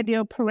market where they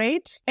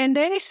operate. And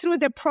then it's through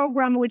the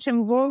program, which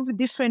involves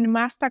different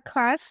master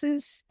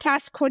classes,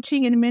 task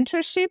coaching and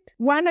mentorship.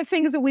 One of the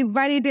things that we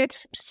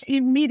validate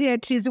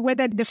immediately is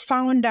whether the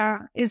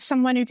founder is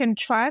someone you can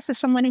trust, or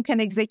someone you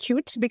can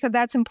execute, because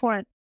that's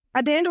important.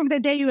 At the end of the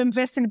day, you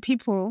invest in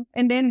people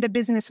and then the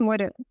business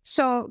model.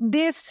 So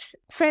this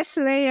first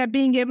layer,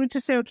 being able to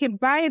say, okay,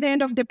 by the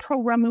end of the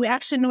program, we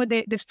actually know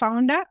the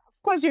founder.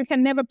 Of course, you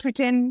can never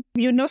pretend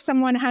you know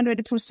someone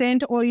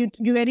 100% or you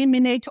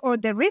eliminate all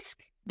the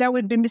risk. That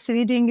would be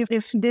misleading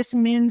if this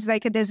means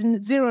like there's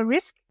zero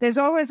risk. There's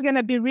always going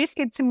to be risk.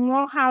 It's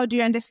more how do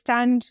you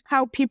understand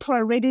how people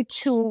are ready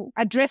to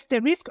address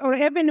the risk, or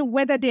even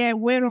whether they are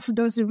aware of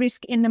those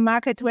risks in the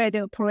market where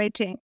they're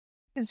operating.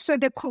 So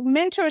the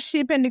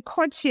mentorship and the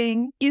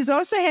coaching is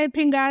also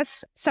helping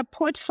us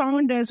support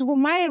founders who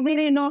might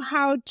really know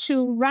how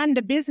to run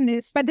the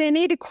business, but they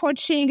need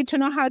coaching to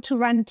know how to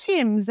run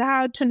teams,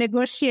 how to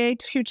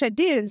negotiate future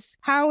deals,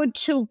 how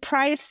to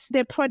price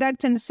their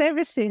product and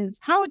services,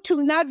 how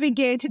to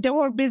navigate the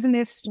whole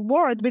business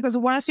world. Because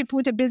once you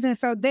put a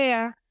business out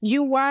there,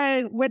 you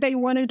are, whether you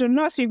want it or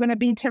not, so you're going to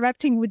be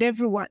interacting with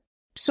everyone.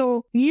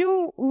 So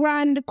you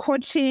run the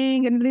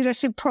coaching and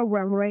leadership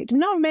program, right?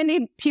 Not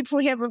many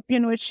people have,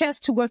 a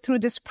chance to go through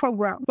this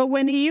program. But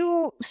when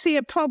you see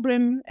a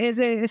problem as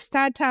a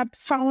startup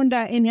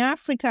founder in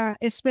Africa,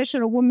 especially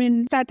a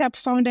woman startup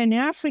founder in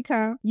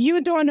Africa,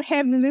 you don't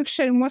have the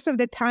luxury most of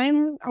the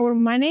time or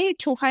money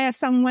to hire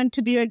someone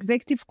to be your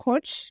executive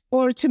coach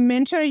or to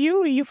mentor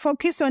you. You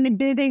focus on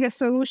building a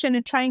solution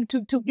and trying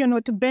to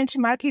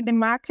benchmark the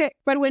market.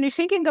 But when you're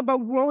thinking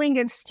about growing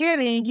and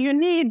scaling, you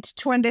need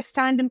to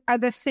understand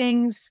other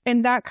things,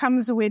 and that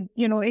comes with,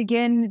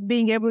 again,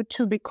 being able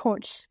to be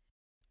coached.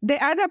 The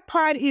other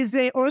part is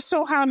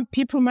also how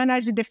people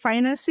manage the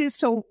finances.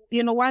 So,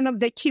 one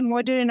of the key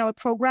modules in our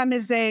program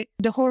is the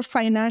whole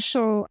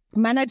financial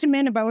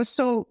management, but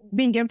also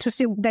being able to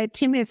see that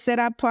team has set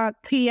up a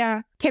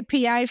clear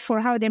KPI for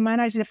how they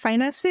manage the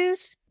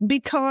finances.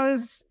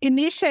 Because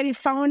initially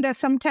founders,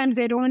 sometimes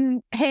they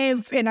don't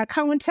have an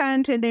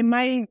accountant and they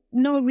might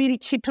not really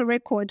keep a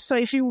record. So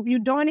if you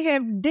don't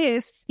have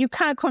this, you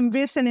can't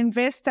convince an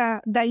investor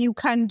that you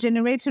can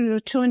generate a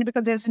return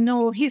because there's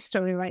no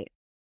history, right?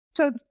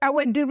 So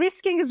our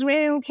de-risking is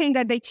really looking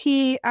at the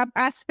key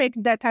aspects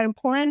that are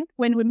important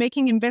when we're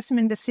making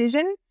investment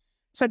decisions.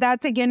 So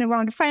that's, again,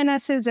 around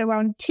finances,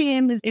 around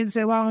teams, is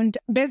around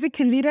basic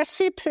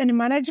leadership and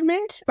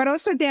management, but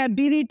also the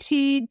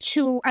ability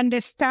to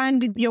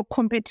understand your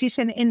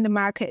competition in the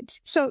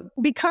market. So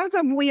because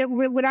of we're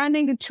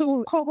running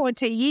 2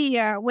 cohorts a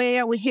year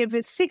where we have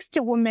 60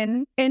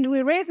 women, and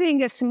we're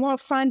raising a small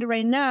fund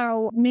right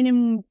now,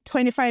 minimum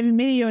 $25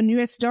 million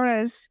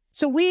US.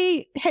 So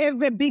we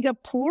have a bigger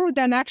pool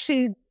than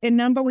actually a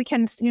number we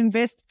can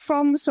invest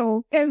from.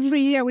 So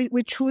every year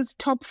we choose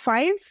top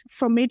 5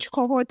 from each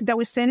cohort that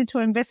we send to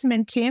our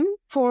investment team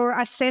for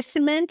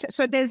assessment.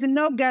 So there's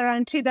no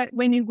guarantee that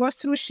when you go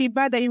through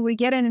Sheba that you will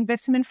get an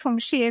investment from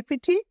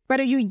ShEquity,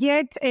 but you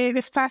get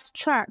a fast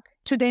track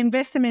to the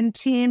investment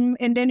team,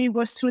 and then you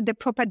go through the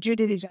proper due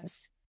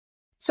diligence.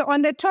 So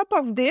on the top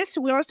of this,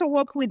 we also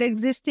work with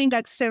existing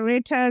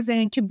accelerators and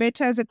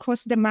incubators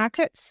across the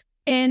markets.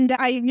 And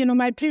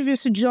my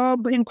previous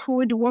job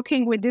included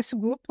working with this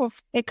group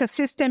of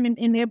ecosystem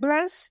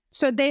enablers.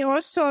 So they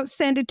also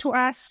send it to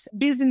us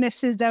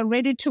businesses that are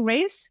ready to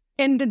raise.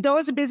 And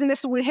those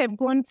businesses will have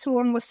gone through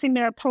almost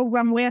similar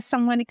program where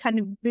someone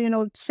can,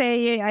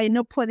 say, I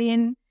know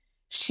Pauline,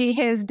 she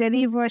has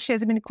delivered, she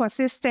has been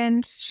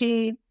consistent,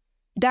 she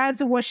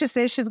does what she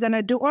says she's going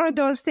to do. All of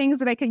those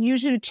things, like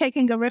usually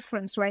checking a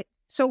reference, right?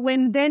 So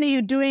when then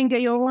you're doing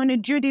your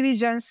own due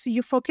diligence,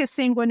 you're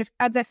focusing on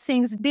other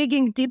things,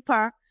 digging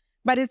deeper,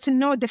 but it's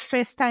not the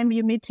first time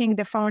you're meeting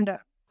the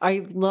founder.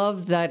 I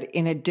love that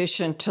in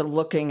addition to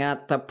looking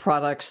at the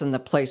products and the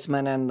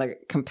placement and the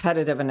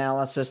competitive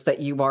analysis, that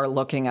you are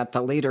looking at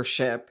the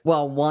leadership.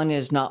 While one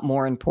is not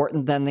more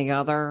important than the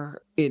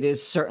other, it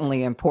is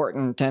certainly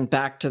important. And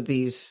back to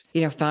these,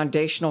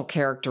 foundational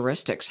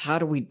characteristics. How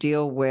do we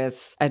deal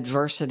with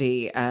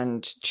adversity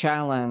and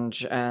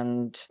challenge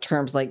and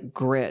terms like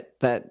grit,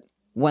 that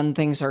when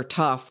things are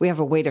tough, we have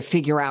a way to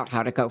figure out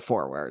how to go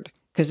forward?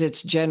 Because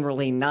it's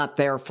generally not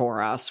there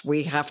for us.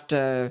 We have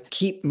to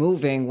keep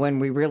moving when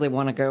we really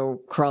want to go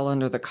crawl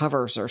under the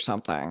covers or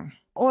something.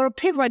 Or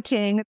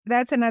pivoting,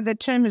 that's another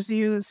term is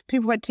used,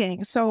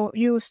 pivoting. So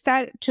you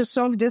start to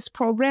solve this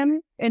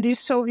problem and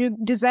you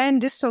design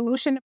this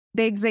solution.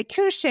 The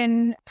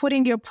execution,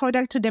 putting your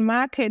product to the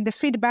market, the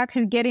feedback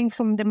you're getting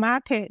from the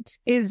market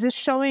is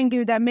showing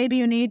you that maybe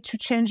you need to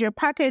change your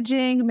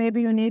packaging,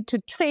 maybe you need to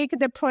tweak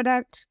the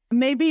product,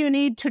 maybe you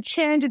need to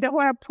change the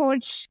whole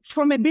approach.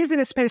 From a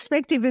business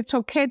perspective, it's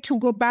okay to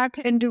go back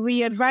and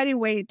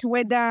reevaluate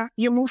whether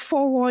you move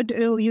forward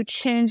or you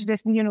change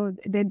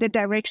the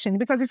direction.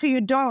 Because if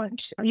you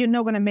don't, you're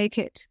not going to make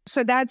it.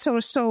 So that's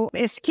also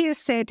a skill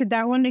set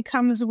that only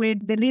comes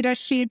with the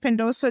leadership,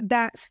 and also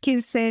that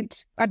skill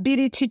set,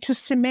 ability to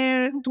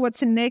smell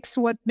what's next,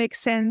 what makes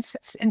sense,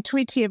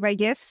 intuitive, I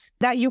guess,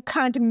 that you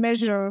can't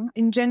measure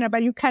in general,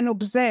 but you can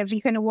observe,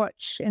 you can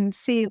watch and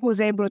see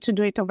who's able to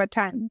do it over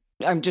time.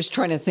 I'm just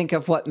trying to think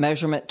of what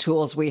measurement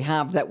tools we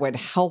have that would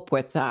help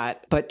with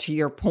that. But to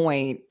your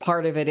point,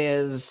 part of it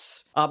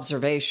is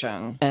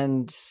observation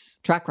and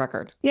track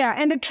record. Yeah,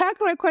 and the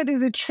track record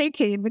is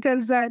tricky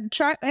because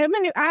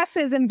when you ask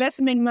as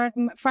investment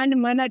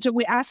fund manager,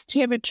 we ask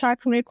to have a track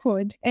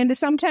record. And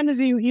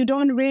sometimes you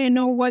don't really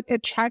know what a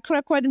track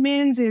record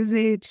means. Is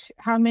it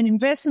how many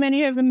investments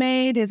you have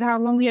made? Is how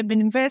long you have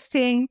been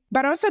investing?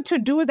 But also to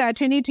do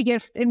that, you need to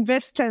get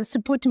investors to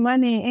put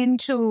money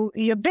into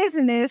your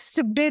business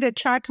to build a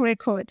track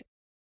record.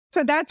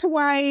 So that's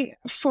why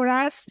for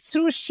us,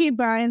 through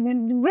Sheba, and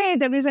then really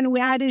the reason we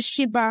added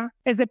Sheba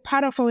as a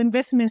part of our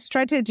investment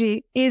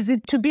strategy is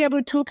to be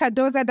able to look at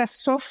those other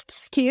soft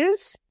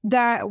skills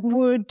that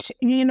would,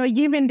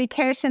 give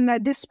indication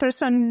that this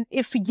person,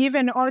 if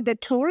given all the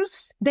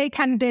tools, they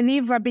can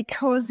deliver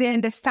because they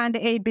understand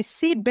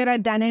ABC better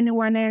than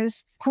anyone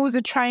else who's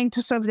trying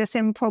to solve the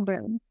same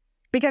problem.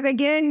 Because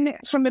again,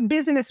 from a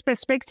business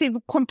perspective,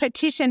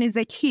 competition is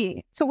a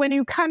key. So when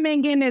you're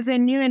coming in as a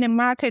new in a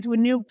market with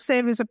new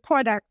service or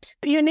product,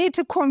 you need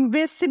to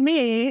convince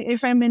me,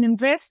 if I'm an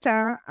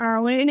investor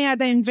or any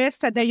other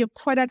investor, that your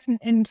product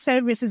and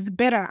service is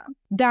better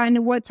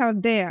than what's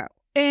out there.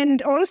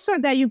 And also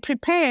that you're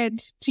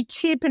prepared to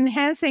keep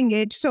enhancing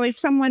it. So if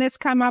someone has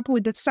come up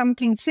with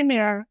something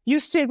similar, you're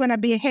still going to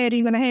be ahead.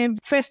 You're going to have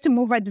first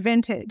move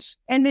advantage.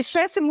 And the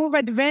first move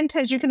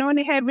advantage, you can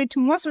only have it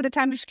most of the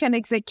time if you can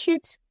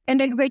execute.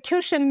 And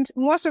execution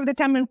most of the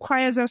time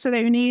requires also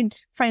that you need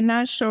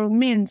financial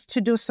means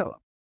to do so.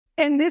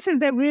 And this is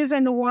the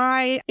reason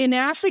why in the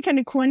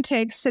African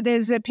context,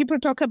 there's people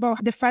talk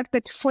about the fact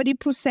that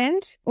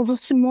 40% of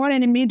small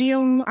and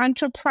medium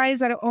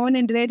enterprises are owned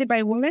and led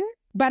by women.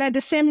 But at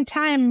the same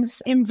time,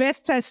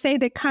 investors say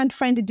they can't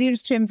find the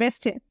deals to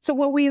invest in. So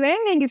what we're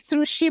learning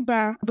through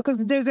Sheba,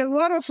 because there's a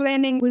lot of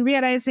learning we're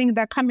realizing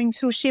that coming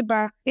through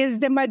Sheba, is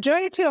the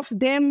majority of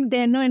them,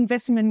 they're not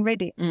investment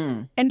ready.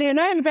 And they're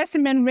not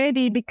investment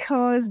ready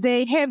because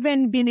they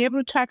haven't been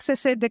able to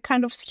access the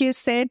kind of skill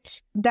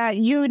set that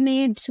you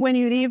need when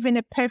you live in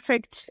a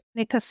perfect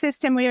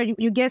ecosystem where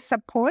you get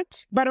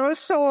support, but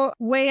also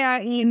where,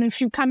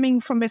 if you're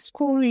coming from a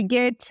school, you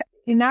get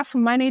enough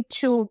money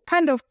to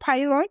kind of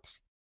pilot.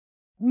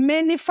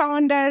 Many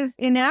founders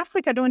in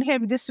Africa don't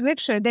have this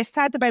luxury. They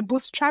start by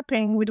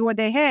bootstrapping with what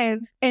they have.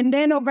 And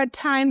then over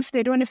time, if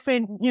they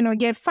don't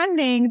get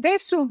funding, they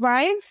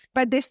survive,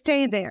 but they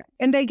stay there.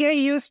 And they get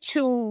used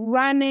to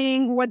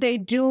running what they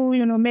do,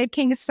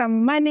 making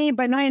some money,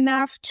 but not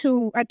enough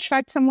to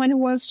attract someone who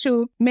wants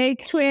to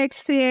make 2x,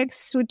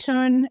 3x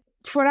return.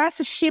 For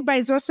us, Sheba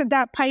is also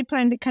that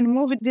pipeline that can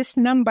move this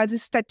number,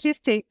 this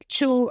statistic,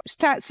 to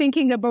start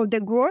thinking about the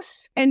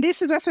growth. And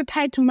this is also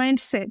tied to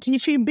mindset.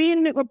 If you've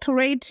been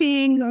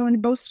operating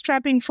on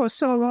bootstrapping for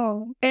so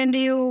long and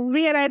you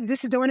realize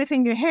this is the only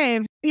thing you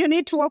have, you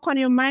need to work on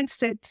your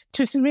mindset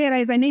to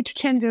realize I need to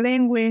change the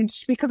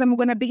language because I'm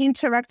going to be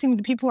interacting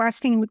with people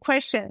asking me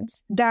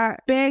questions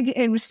that beg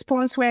a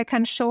response where I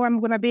can show I'm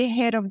going to be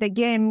ahead of the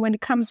game when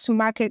it comes to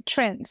market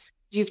trends.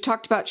 You've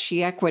talked about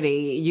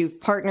ShEquity.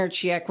 You've partnered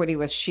ShEquity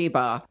with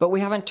Sheba, but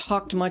we haven't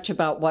talked much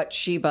about what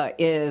Sheba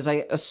is.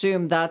 I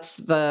assume that's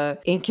the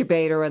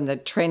incubator and the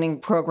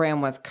training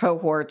program with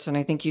cohorts, and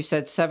I think you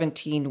said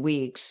 17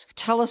 weeks.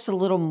 Tell us a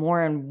little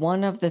more. And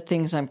one of the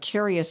things I'm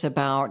curious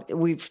about,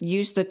 we've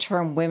used the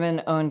term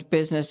women-owned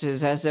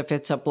businesses as if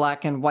it's a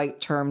black and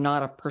white term,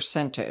 not a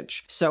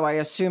percentage. So I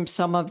assume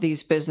some of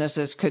these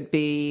businesses could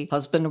be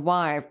husband and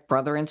wife,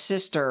 brother and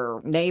sister,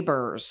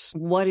 neighbors.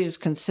 What is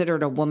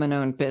considered a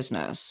woman-owned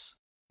business?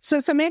 So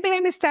maybe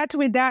let me start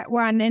with that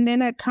one and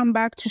then I come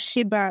back to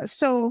Sheba.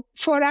 So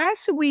for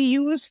us, we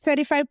use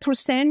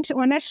 35%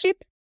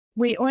 ownership.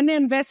 We only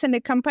invest in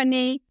a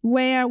company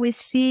where we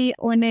see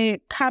on a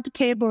cap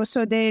table,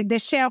 so the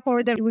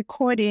shareholder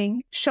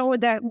recording show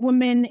that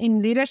women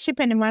in leadership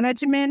and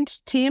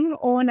management team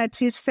own at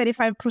least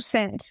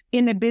 35%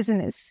 in a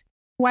business.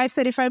 Why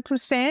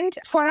 35%?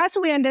 For us,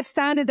 we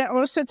understand that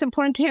also it's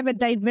important to have a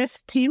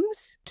diverse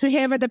teams, to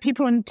have other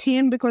people on the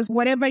team, because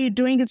whatever you're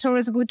doing, it's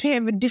always good to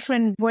have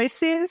different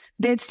voices.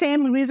 The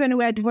same reason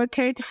we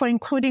advocate for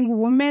including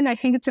women. I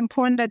think it's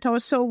important that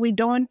also we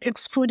don't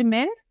exclude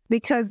men,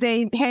 because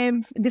they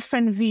have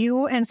different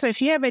view. And so if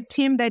you have a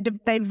team that is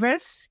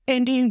diverse,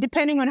 and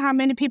depending on how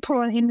many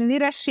people in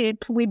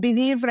leadership, we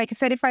believe like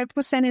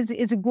 35%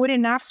 is good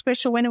enough,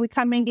 especially when we're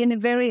coming in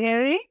very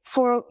early,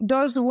 for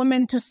those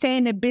women to stay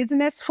in a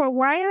business for a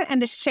while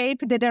and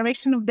shape the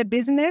direction of the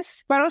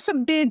business, but also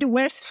build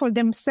wealth for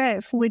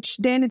themselves, which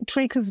then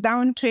trickles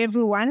down to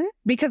everyone.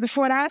 Because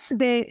for us,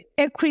 the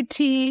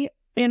equity,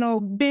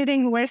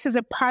 building wealth is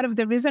a part of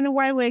the reason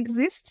why we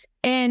exist.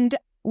 And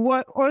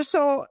what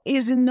also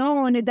is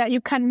known that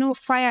you cannot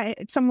fire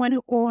someone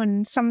who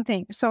owns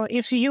something. So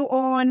if you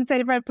own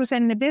 35%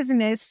 in the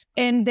business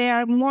and there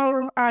are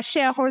more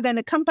shareholders in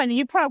the company,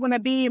 you're probably going to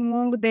be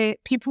among the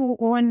people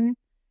who own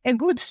a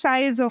good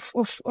size of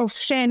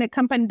share in a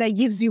company that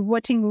gives you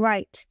voting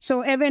right.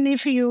 So even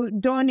if you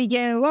don't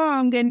get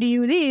along and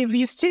you leave,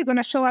 you're still going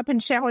to show up in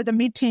shareholder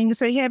meetings.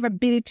 So you have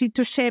ability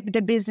to shape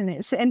the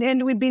business.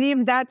 And we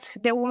believe that's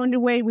the only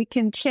way we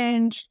can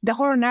change the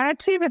whole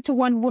narrative to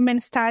when women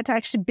start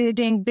actually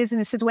building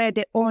businesses where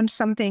they own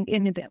something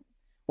in them.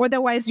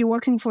 Otherwise, you're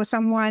working for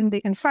someone, they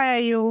can fire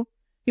you.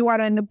 You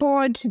are on the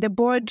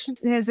board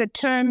has a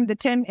term, the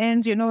term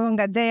ends, you're no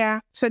longer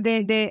there. So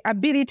the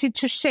ability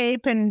to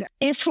shape and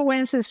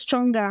influence is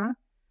stronger.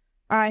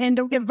 And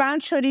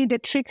eventually the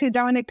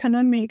trickle-down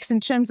economics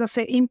in terms of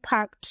the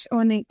impact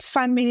on the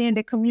family and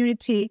the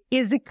community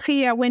is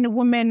clear when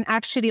women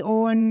actually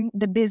own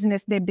the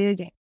business they're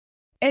building.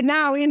 And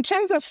now, in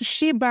terms of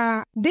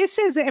Sheba, this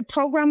is a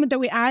program that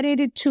we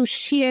added to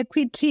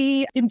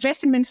ShEquity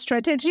investment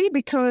strategy,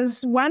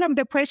 because one of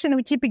the questions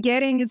we keep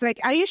getting is like,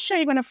 are you sure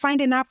you're going to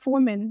find enough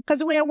women?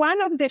 Because we are one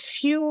of the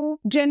few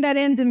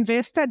gender-lens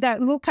investors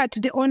that look at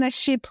the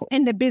ownership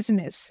in the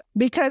business,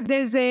 because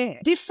there's a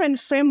different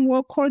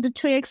framework called the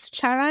 2X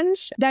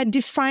challenge that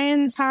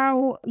defines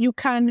how you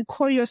can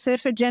call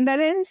yourself a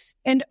gender-lens,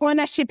 and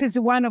ownership is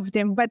one of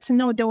them, but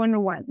not the only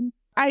one.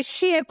 At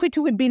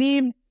ShEquity, we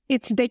believe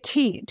it's the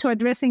key to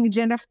addressing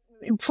gender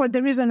for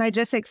the reason I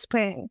just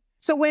explained.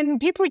 So when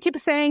people keep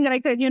saying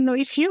like,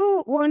 if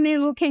you only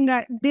looking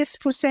at this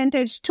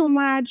percentage too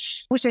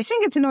much, which I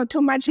think it's not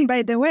too much,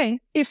 by the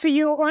way, if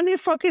you're only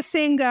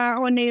focusing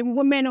on a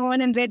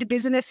women-owned and led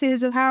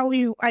businesses, are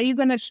you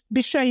going to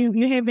be sure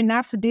you have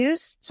enough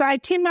deals? So I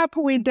team up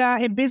with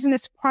a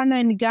business partner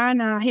in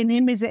Ghana. Her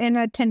name is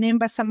Ena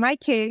Tenemba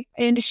Samake,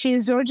 and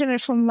she's originally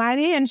from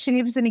Mali, and she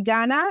lives in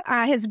Ghana.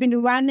 Has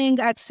been running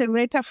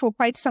Accelerator for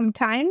quite some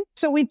time.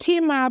 So we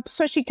team up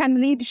so she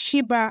can lead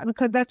Sheba,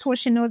 because that's what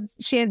she knows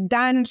she has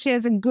done. She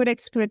has a good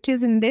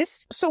expertise in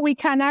this. So we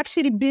can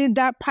actually build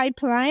that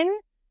pipeline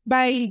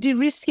by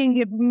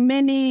de-risking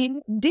many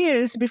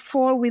deals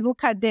before we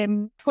look at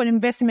them for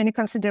investment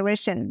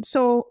consideration.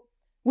 So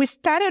we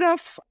started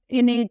off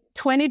in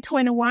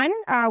 2021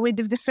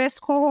 with the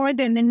first cohort,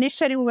 and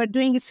initially we were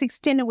doing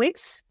 16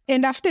 weeks.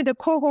 And after the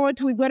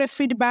cohort, we got a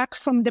feedback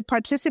from the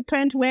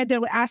participant where they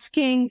were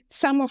asking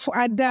some of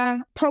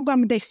other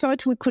programs they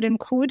thought we could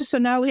include. So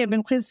now we have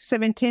increased to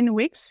 17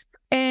 weeks.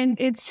 And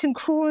it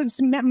includes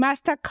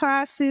master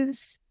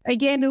classes,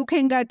 again,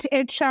 looking at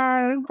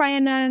HR,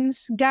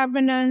 finance,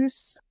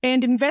 governance,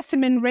 and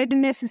investment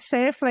readiness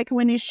itself. Like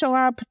when you show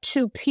up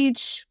to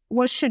pitch,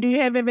 what should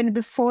you have even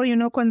before you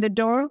knock on the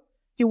door?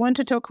 You want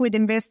to talk with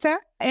investor.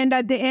 And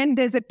at the end,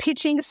 there's a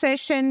pitching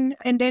session.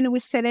 And then we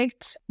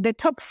select the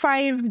top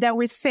 5 that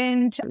we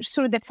send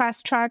through the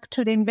fast track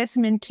to the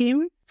investment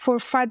team for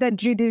further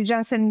due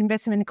diligence and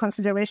investment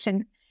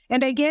consideration.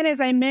 And again, as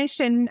I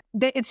mentioned,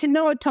 it's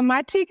not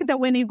automatic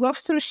that when you go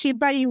through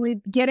Sheba, you will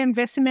get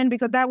investment,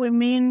 because that will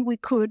mean we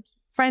could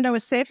find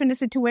ourselves in a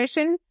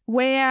situation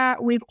where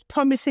we're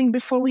promising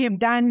before we have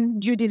done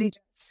due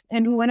diligence.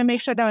 And we want to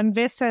make sure that our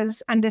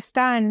investors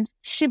understand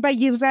Sheba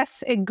gives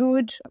us a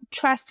good,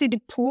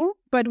 trusted pool,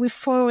 but we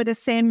follow the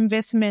same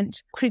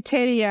investment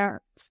criteria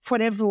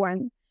for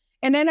everyone.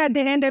 And then at the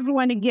end,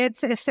 everyone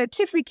gets a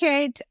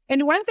certificate.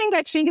 And one thing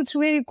I think is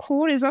really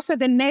cool is also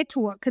the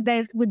network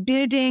that we're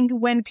building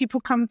when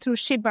people come through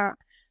Sheba.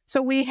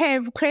 So we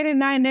have created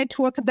a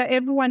network that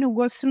everyone who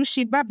goes through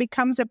Sheba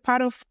becomes a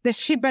part of the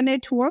Sheba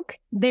network.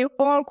 They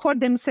all call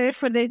themselves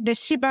the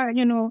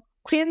Sheba,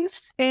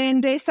 queens,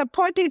 and they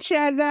support each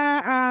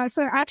other.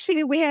 So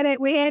actually, we had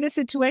a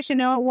situation.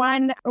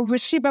 One of the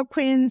Sheba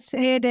queens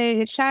had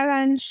a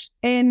challenge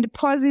and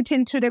posed it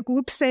into the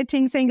group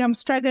setting, saying, "I'm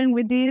struggling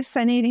with this.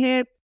 I need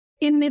help."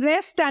 In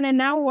less than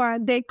an hour,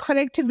 they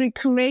collectively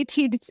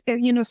created,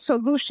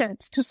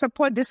 solutions to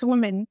support this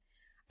woman.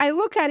 I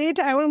look at it,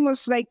 I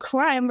almost like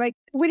cry. I'm like,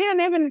 we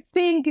didn't even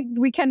think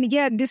we can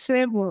get this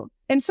level.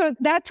 And so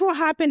that's what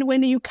happened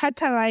when you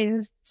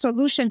catalyze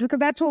solutions, because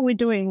that's what we're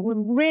doing. We're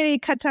really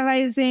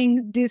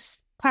catalyzing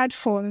this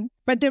platform,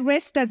 but the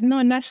rest does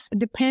not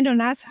depend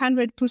on us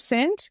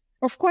 100%.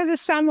 Of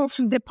course, some of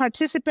the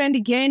participants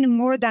gain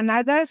more than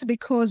others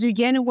because you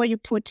gain what you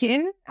put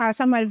in.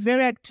 Some are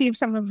very active,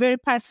 some are very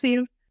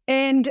passive.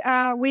 And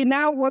we're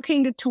now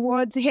working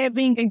towards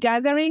having a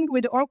gathering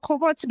with all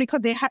cohorts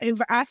because they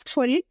have asked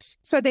for it,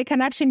 so they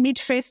can actually meet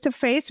face to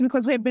face,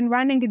 because we've been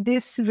running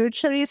this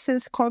virtually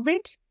since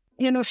COVID.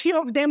 A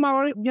few of them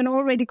are,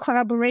 already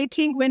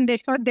collaborating when they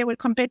thought they were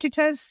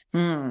competitors.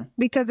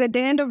 Because at the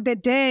end of the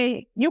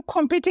day, you're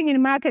competing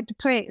in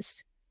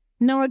marketplace,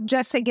 not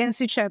just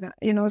against each other,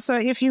 So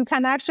if you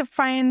can actually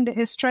find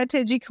a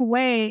strategic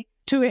way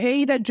to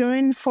either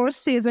join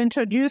forces or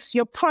introduce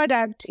your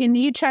product in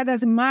each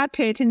other's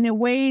market in a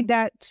way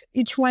that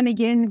each one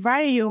gain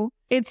value,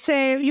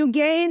 you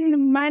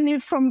gain money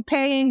from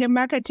paying a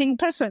marketing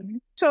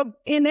person. So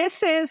in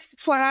essence,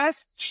 for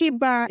us,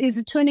 Sheba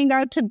is turning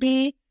out to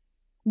be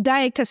the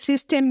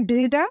ecosystem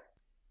builder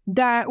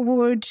that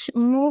would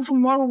move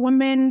more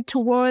women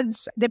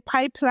towards the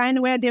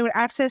pipeline where they will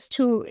access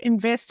to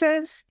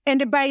investors.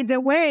 And by the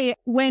way,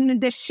 when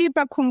the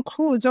Sheba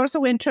concludes,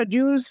 also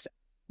introduce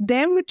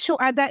them to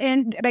other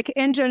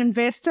angel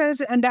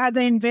investors and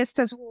other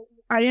investors who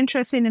are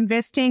interested in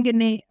investing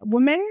in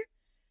women.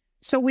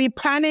 So we're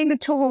planning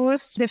to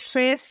host the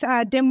first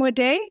demo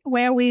day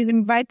where we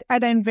invite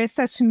other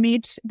investors to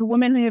meet the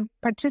women who have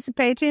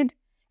participated.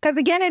 Because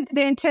again,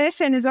 the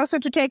intention is also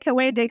to take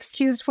away the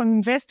excuse from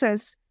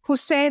investors who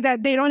say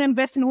that they don't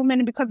invest in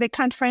women because they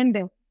can't find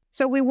them.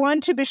 So we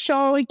want to be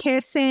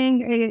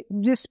showcasing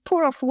this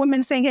pool of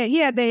women saying, hey,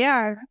 yeah, they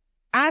are.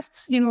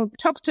 Ask,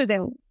 talk to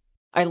them.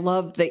 I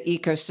love the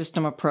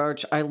ecosystem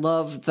approach. I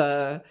love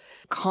the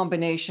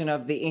combination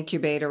of the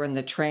incubator and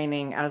the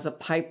training as a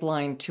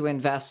pipeline to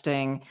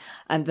investing,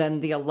 and then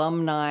the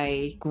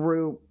alumni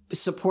group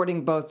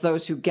supporting both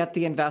those who get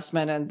the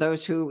investment and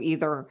those who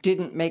either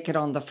didn't make it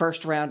on the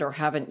first round or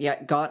haven't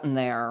yet gotten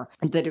there,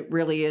 that it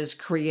really is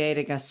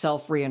creating a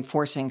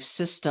self-reinforcing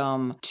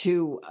system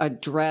to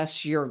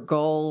address your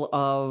goal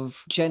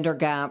of gender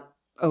gap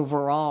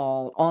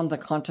overall on the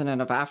continent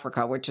of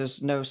Africa, which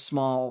is no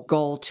small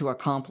goal to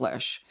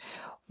accomplish.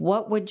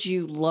 What would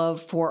you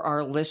love for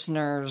our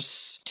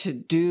listeners to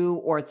do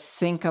or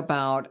think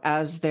about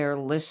as they're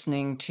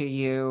listening to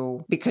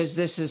you? Because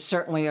this is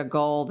certainly a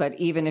goal that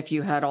even if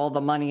you had all the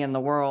money in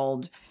the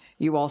world,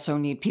 you also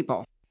need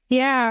people.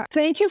 Yeah,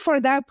 thank you for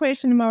that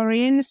question,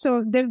 Maureen.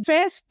 So the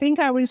first thing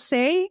I will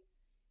say,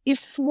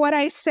 if what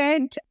I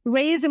said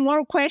raised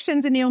more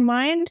questions in your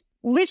mind,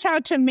 reach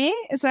out to me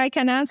so I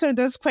can answer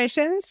those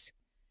questions.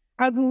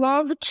 I'd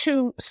love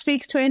to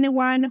speak to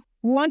anyone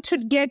who wants to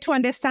get to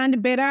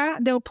understand better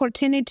the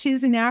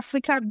opportunities in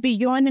Africa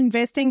beyond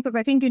investing, because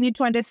I think you need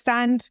to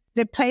understand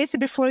the place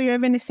before you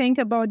even think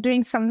about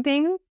doing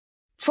something.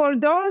 For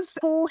those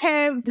who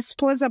have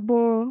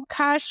disposable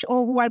cash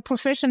or who are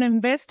professional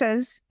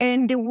investors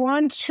and they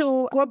want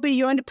to go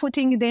beyond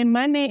putting their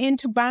money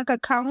into bank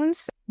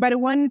accounts, but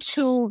want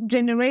to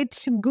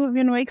generate good,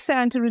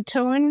 excellent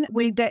return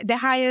with the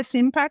highest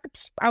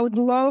impact, I would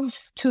love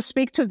to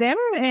speak to them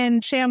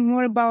and share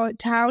more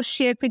about how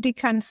ShEquity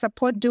can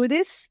do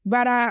this.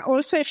 But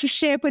also, if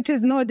ShEquity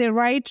is not the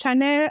right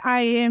channel,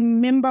 I am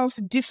a member of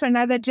different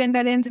other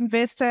gender-led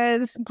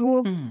investors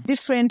group,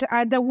 different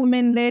other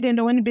women-led and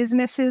owned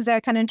businesses that I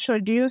can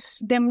introduce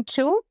them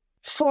to.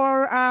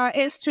 For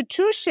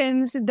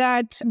institutions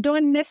that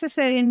don't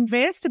necessarily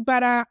invest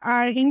but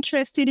are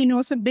interested in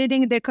also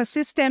building the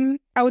ecosystem,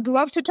 I would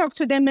love to talk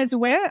to them as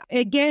well.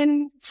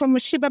 Again, from a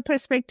Sheba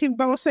perspective,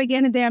 but also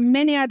again, there are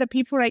many other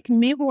people like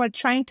me who are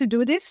trying to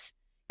do this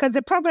because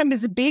the problem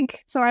is big.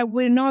 So I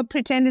will not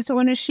pretend it's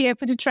only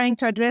ShEquity trying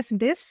to address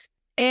this.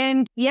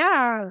 And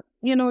yeah,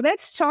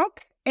 let's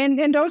talk.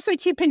 And also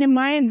keeping in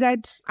mind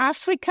that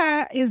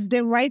Africa is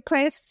the right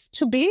place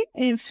to be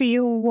if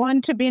you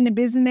want to be in the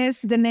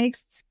business the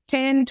next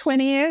 10,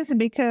 20 years,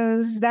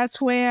 because that's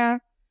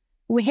where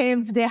we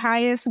have the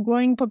highest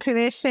growing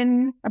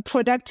population, a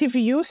productive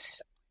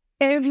youth.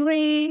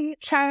 Every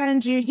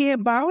challenge you hear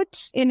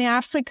about in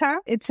Africa,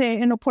 it's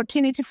an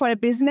opportunity for a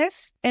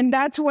business. And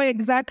that's what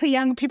exactly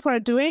young people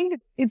are doing.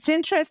 It's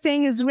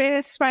interesting. It's really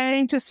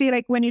inspiring to see,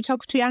 when you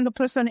talk to a younger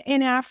person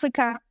in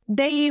Africa,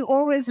 they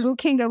always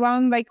looking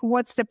around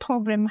what's the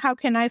problem? How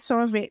can I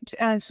solve it?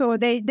 And so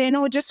they're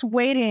not just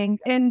waiting.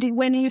 And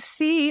when you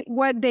see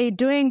what they're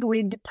doing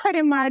with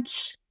pretty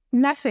much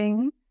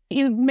nothing,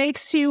 it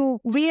makes you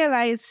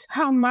realize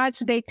how much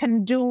they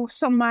can do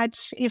so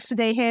much if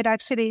they had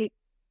actually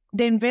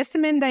the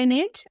investment they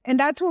need. And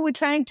that's what we're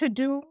trying to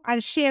do at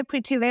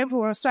ShEquity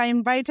level. So I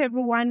invite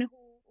everyone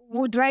who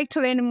would like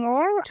to learn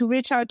more to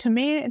reach out to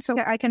me so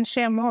I can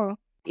share more.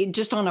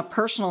 Just on a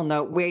personal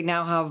note, we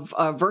now have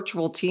a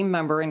virtual team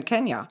member in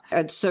Kenya.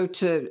 And so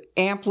to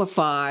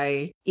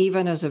amplify,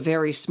 even as a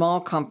very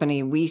small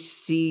company, we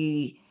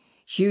see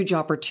huge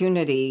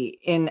opportunity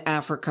in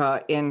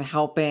Africa in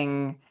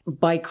helping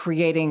by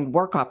creating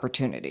work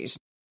opportunities.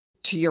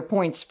 To your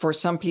points, for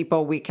some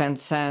people, we can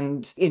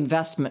send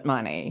investment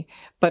money,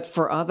 but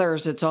for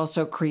others, it's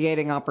also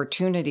creating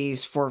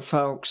opportunities for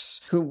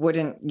folks who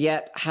wouldn't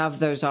yet have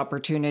those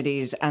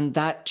opportunities, and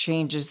that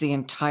changes the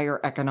entire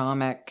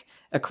economic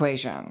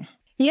equation.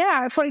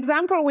 Yeah, for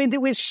example,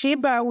 with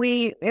Sheba,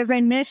 as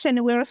I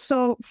mentioned, we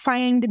also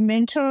find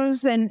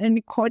mentors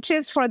and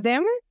coaches for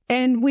them.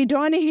 And we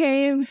don't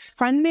have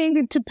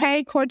funding to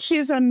pay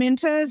coaches or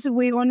mentors.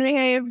 We only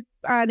have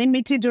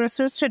limited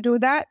resources to do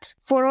that.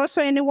 For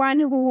also anyone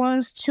who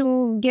wants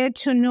to get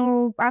to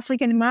know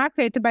African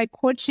market by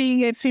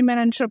coaching a female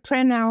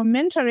entrepreneur or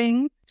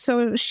mentoring.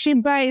 So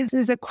Sheba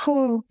is a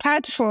cool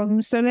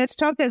platform. So let's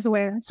talk as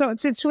well. So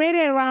it's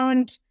really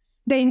around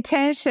the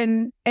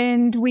intention,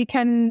 and we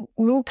can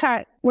look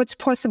at what's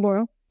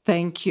possible.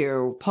 Thank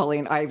you,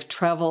 Pauline. I've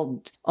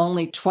traveled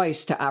only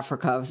twice to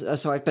Africa,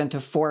 so I've been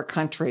to 4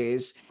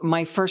 countries.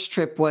 My first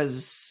trip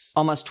was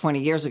almost 20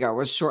 years ago. It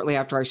was shortly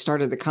after I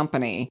started the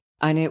company.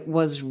 And it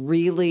was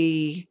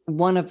really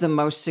one of the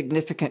most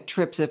significant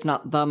trips, if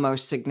not the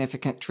most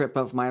significant trip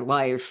of my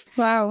life.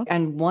 Wow.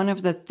 And one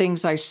of the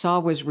things I saw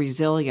was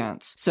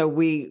resilience. So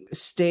we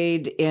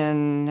stayed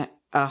in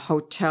a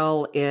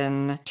hotel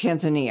in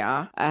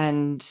Tanzania,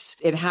 and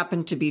it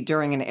happened to be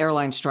during an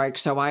airline strike.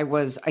 So I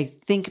was, I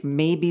think,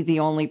 maybe the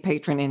only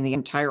patron in the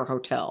entire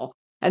hotel.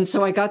 And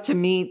so I got to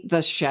meet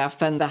the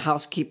chef and the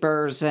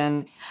housekeepers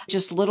and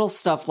just little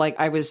stuff like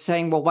I was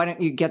saying, well, why don't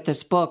you get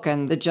this book?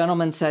 And the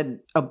gentleman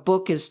said, a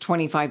book is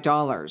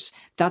 $25.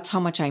 That's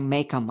how much I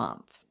make a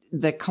month.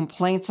 The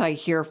complaints I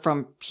hear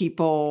from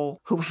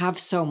people who have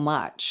so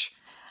much.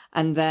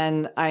 And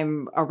then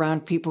I'm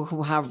around people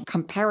who have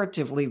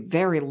comparatively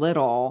very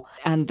little,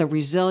 and the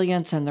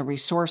resilience and the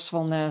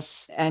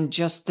resourcefulness and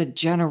just the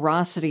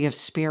generosity of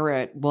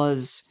spirit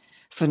was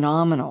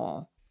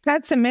phenomenal.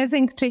 That's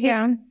amazing to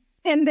hear.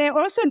 And there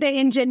also the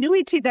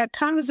ingenuity that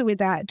comes with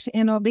that,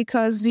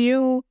 because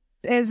you,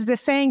 as the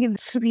saying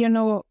is,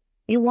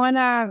 you want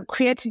to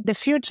create the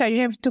future, you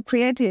have to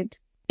create it.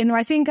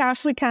 I think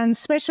Africans,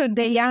 especially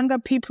the younger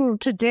people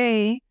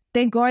today,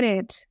 they got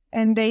it.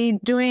 And they're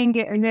doing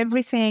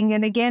everything.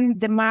 And again,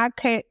 the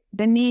market,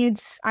 the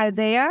needs are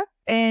there.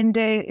 And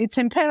it's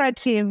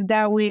imperative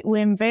that we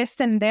invest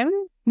in them,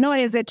 not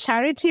as a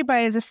charity, but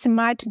as a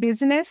smart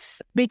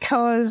business,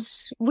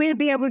 because we'll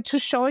be able to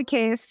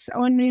showcase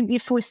only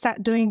if we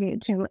start doing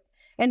it.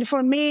 And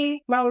for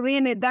me,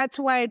 Maureen, that's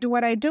why I do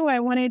what I do. I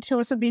wanted to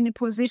also be in a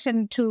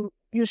position to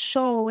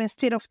show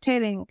instead of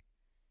telling,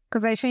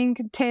 because I think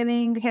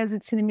telling has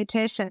its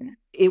limitation.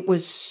 It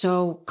was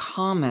so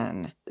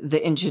common,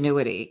 the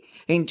ingenuity.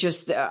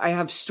 I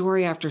have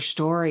story after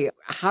story.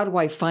 How do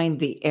I find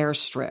the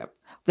airstrip?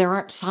 There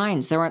aren't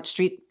signs. There aren't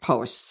street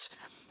posts.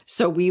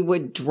 So we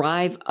would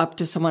drive up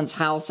to someone's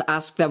house,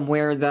 ask them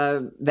where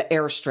the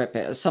airstrip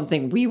is,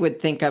 something we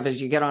would think of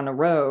as you get on a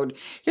road.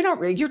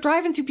 You're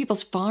driving through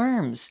people's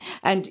farms.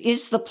 And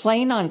is the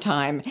plane on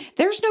time?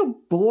 There's no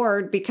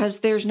board because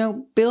there's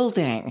no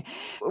building.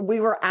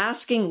 We were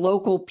asking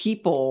local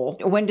people,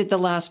 when did the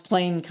last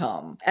plane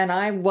come? And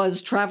I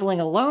was traveling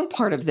alone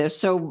part of this.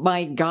 So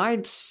my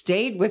guide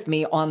stayed with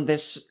me on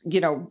this,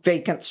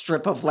 vacant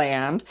strip of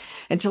land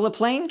until a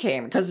plane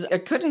came, because I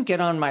couldn't get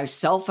on my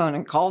cell phone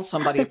and call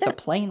somebody if the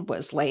plane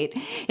was late.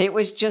 It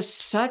was just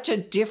such a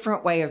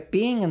different way of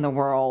being in the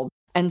world.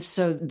 And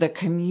so the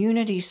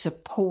community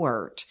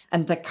support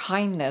and the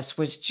kindness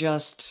was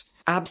just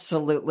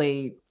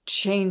absolutely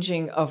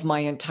changing of my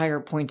entire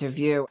point of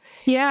view.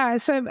 Yeah,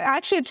 so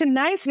actually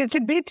it's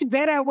a bit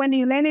better when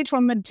you learn it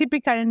from a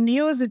typical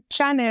news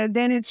channel,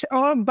 then it's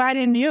all bad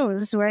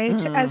news,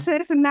 right? As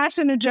if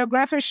National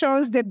Geographic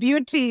shows the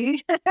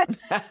beauty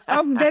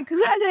of the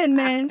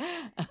continent,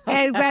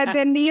 but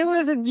the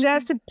news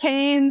just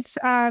paints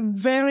a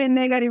very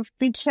negative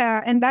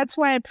picture. And that's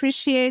why I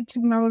appreciate,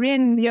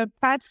 Maureen, your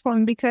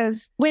platform,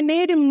 because we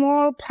need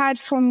more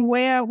platform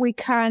where we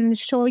can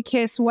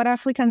showcase what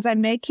Africans are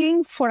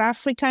making for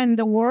Africa and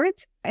the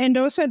world, and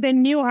also the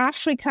new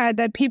Africa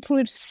that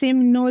people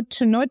seem not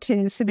to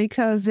notice,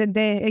 because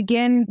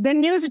the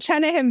news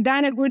channel have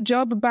done a good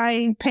job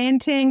by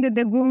painting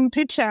the gloom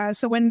picture.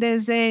 So when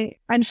there's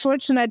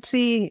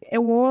unfortunately a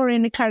war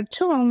in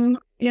Khartoum,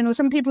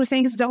 some people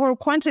think it's the whole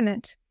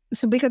continent.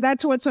 So because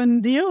that's what's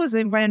on the news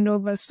over and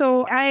over.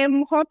 So I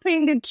am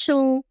hoping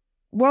to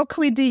work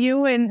with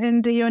you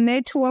and your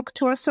network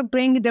to also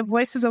bring the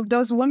voices of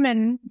those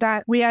women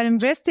that we are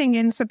investing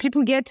in, so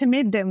people get to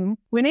meet them.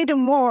 We need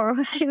more.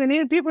 We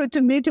need people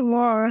to meet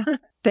more.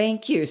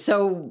 Thank you.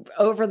 So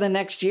over the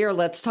next year,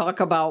 let's talk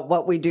about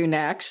what we do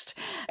next.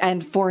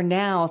 And for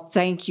now,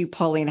 thank you,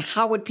 Pauline.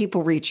 How would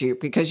people reach you?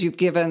 Because you've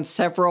given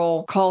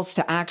several calls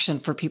to action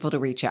for people to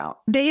reach out.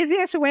 The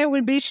easiest way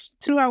would be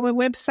through our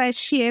website,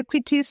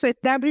 ShEquity. So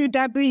it's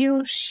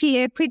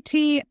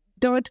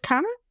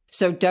www.shequity.com.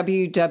 So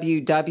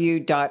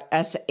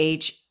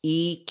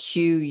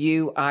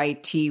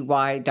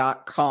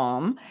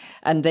www.ShEquity.com,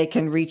 and they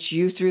can reach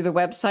you through the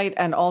website.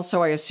 And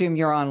also, I assume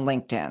you're on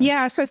LinkedIn.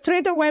 Yeah, so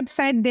through the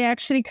website, they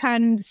actually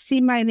can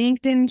see my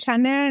LinkedIn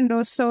channel and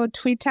also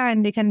Twitter,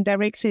 and they can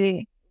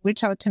directly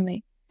reach out to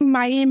me.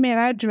 My email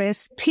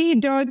address,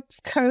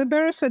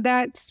 p.koelbl, so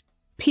that's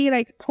P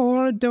like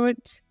Paul,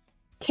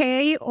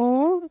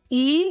 .KOEL,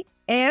 B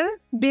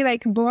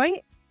like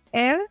boy,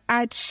 L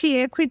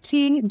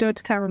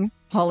 @ShEquity.com.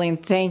 Pauline,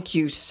 thank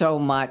you so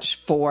much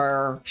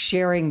for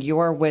sharing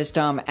your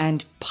wisdom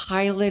and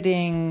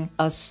piloting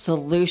a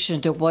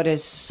solution to what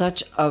is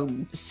such a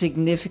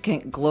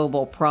significant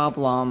global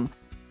problem.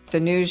 The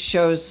news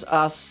shows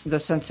us the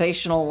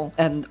sensational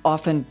and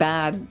often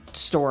bad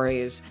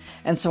stories.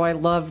 And so I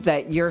love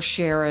that you're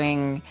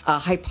sharing a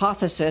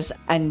hypothesis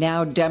and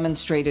now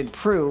demonstrated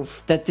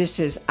proof that this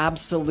is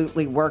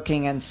absolutely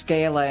working and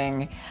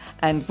scaling.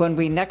 And when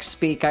we next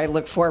speak, I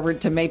look forward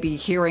to maybe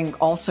hearing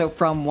also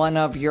from one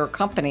of your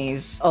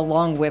companies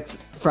along with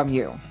from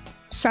you.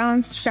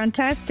 Sounds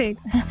fantastic.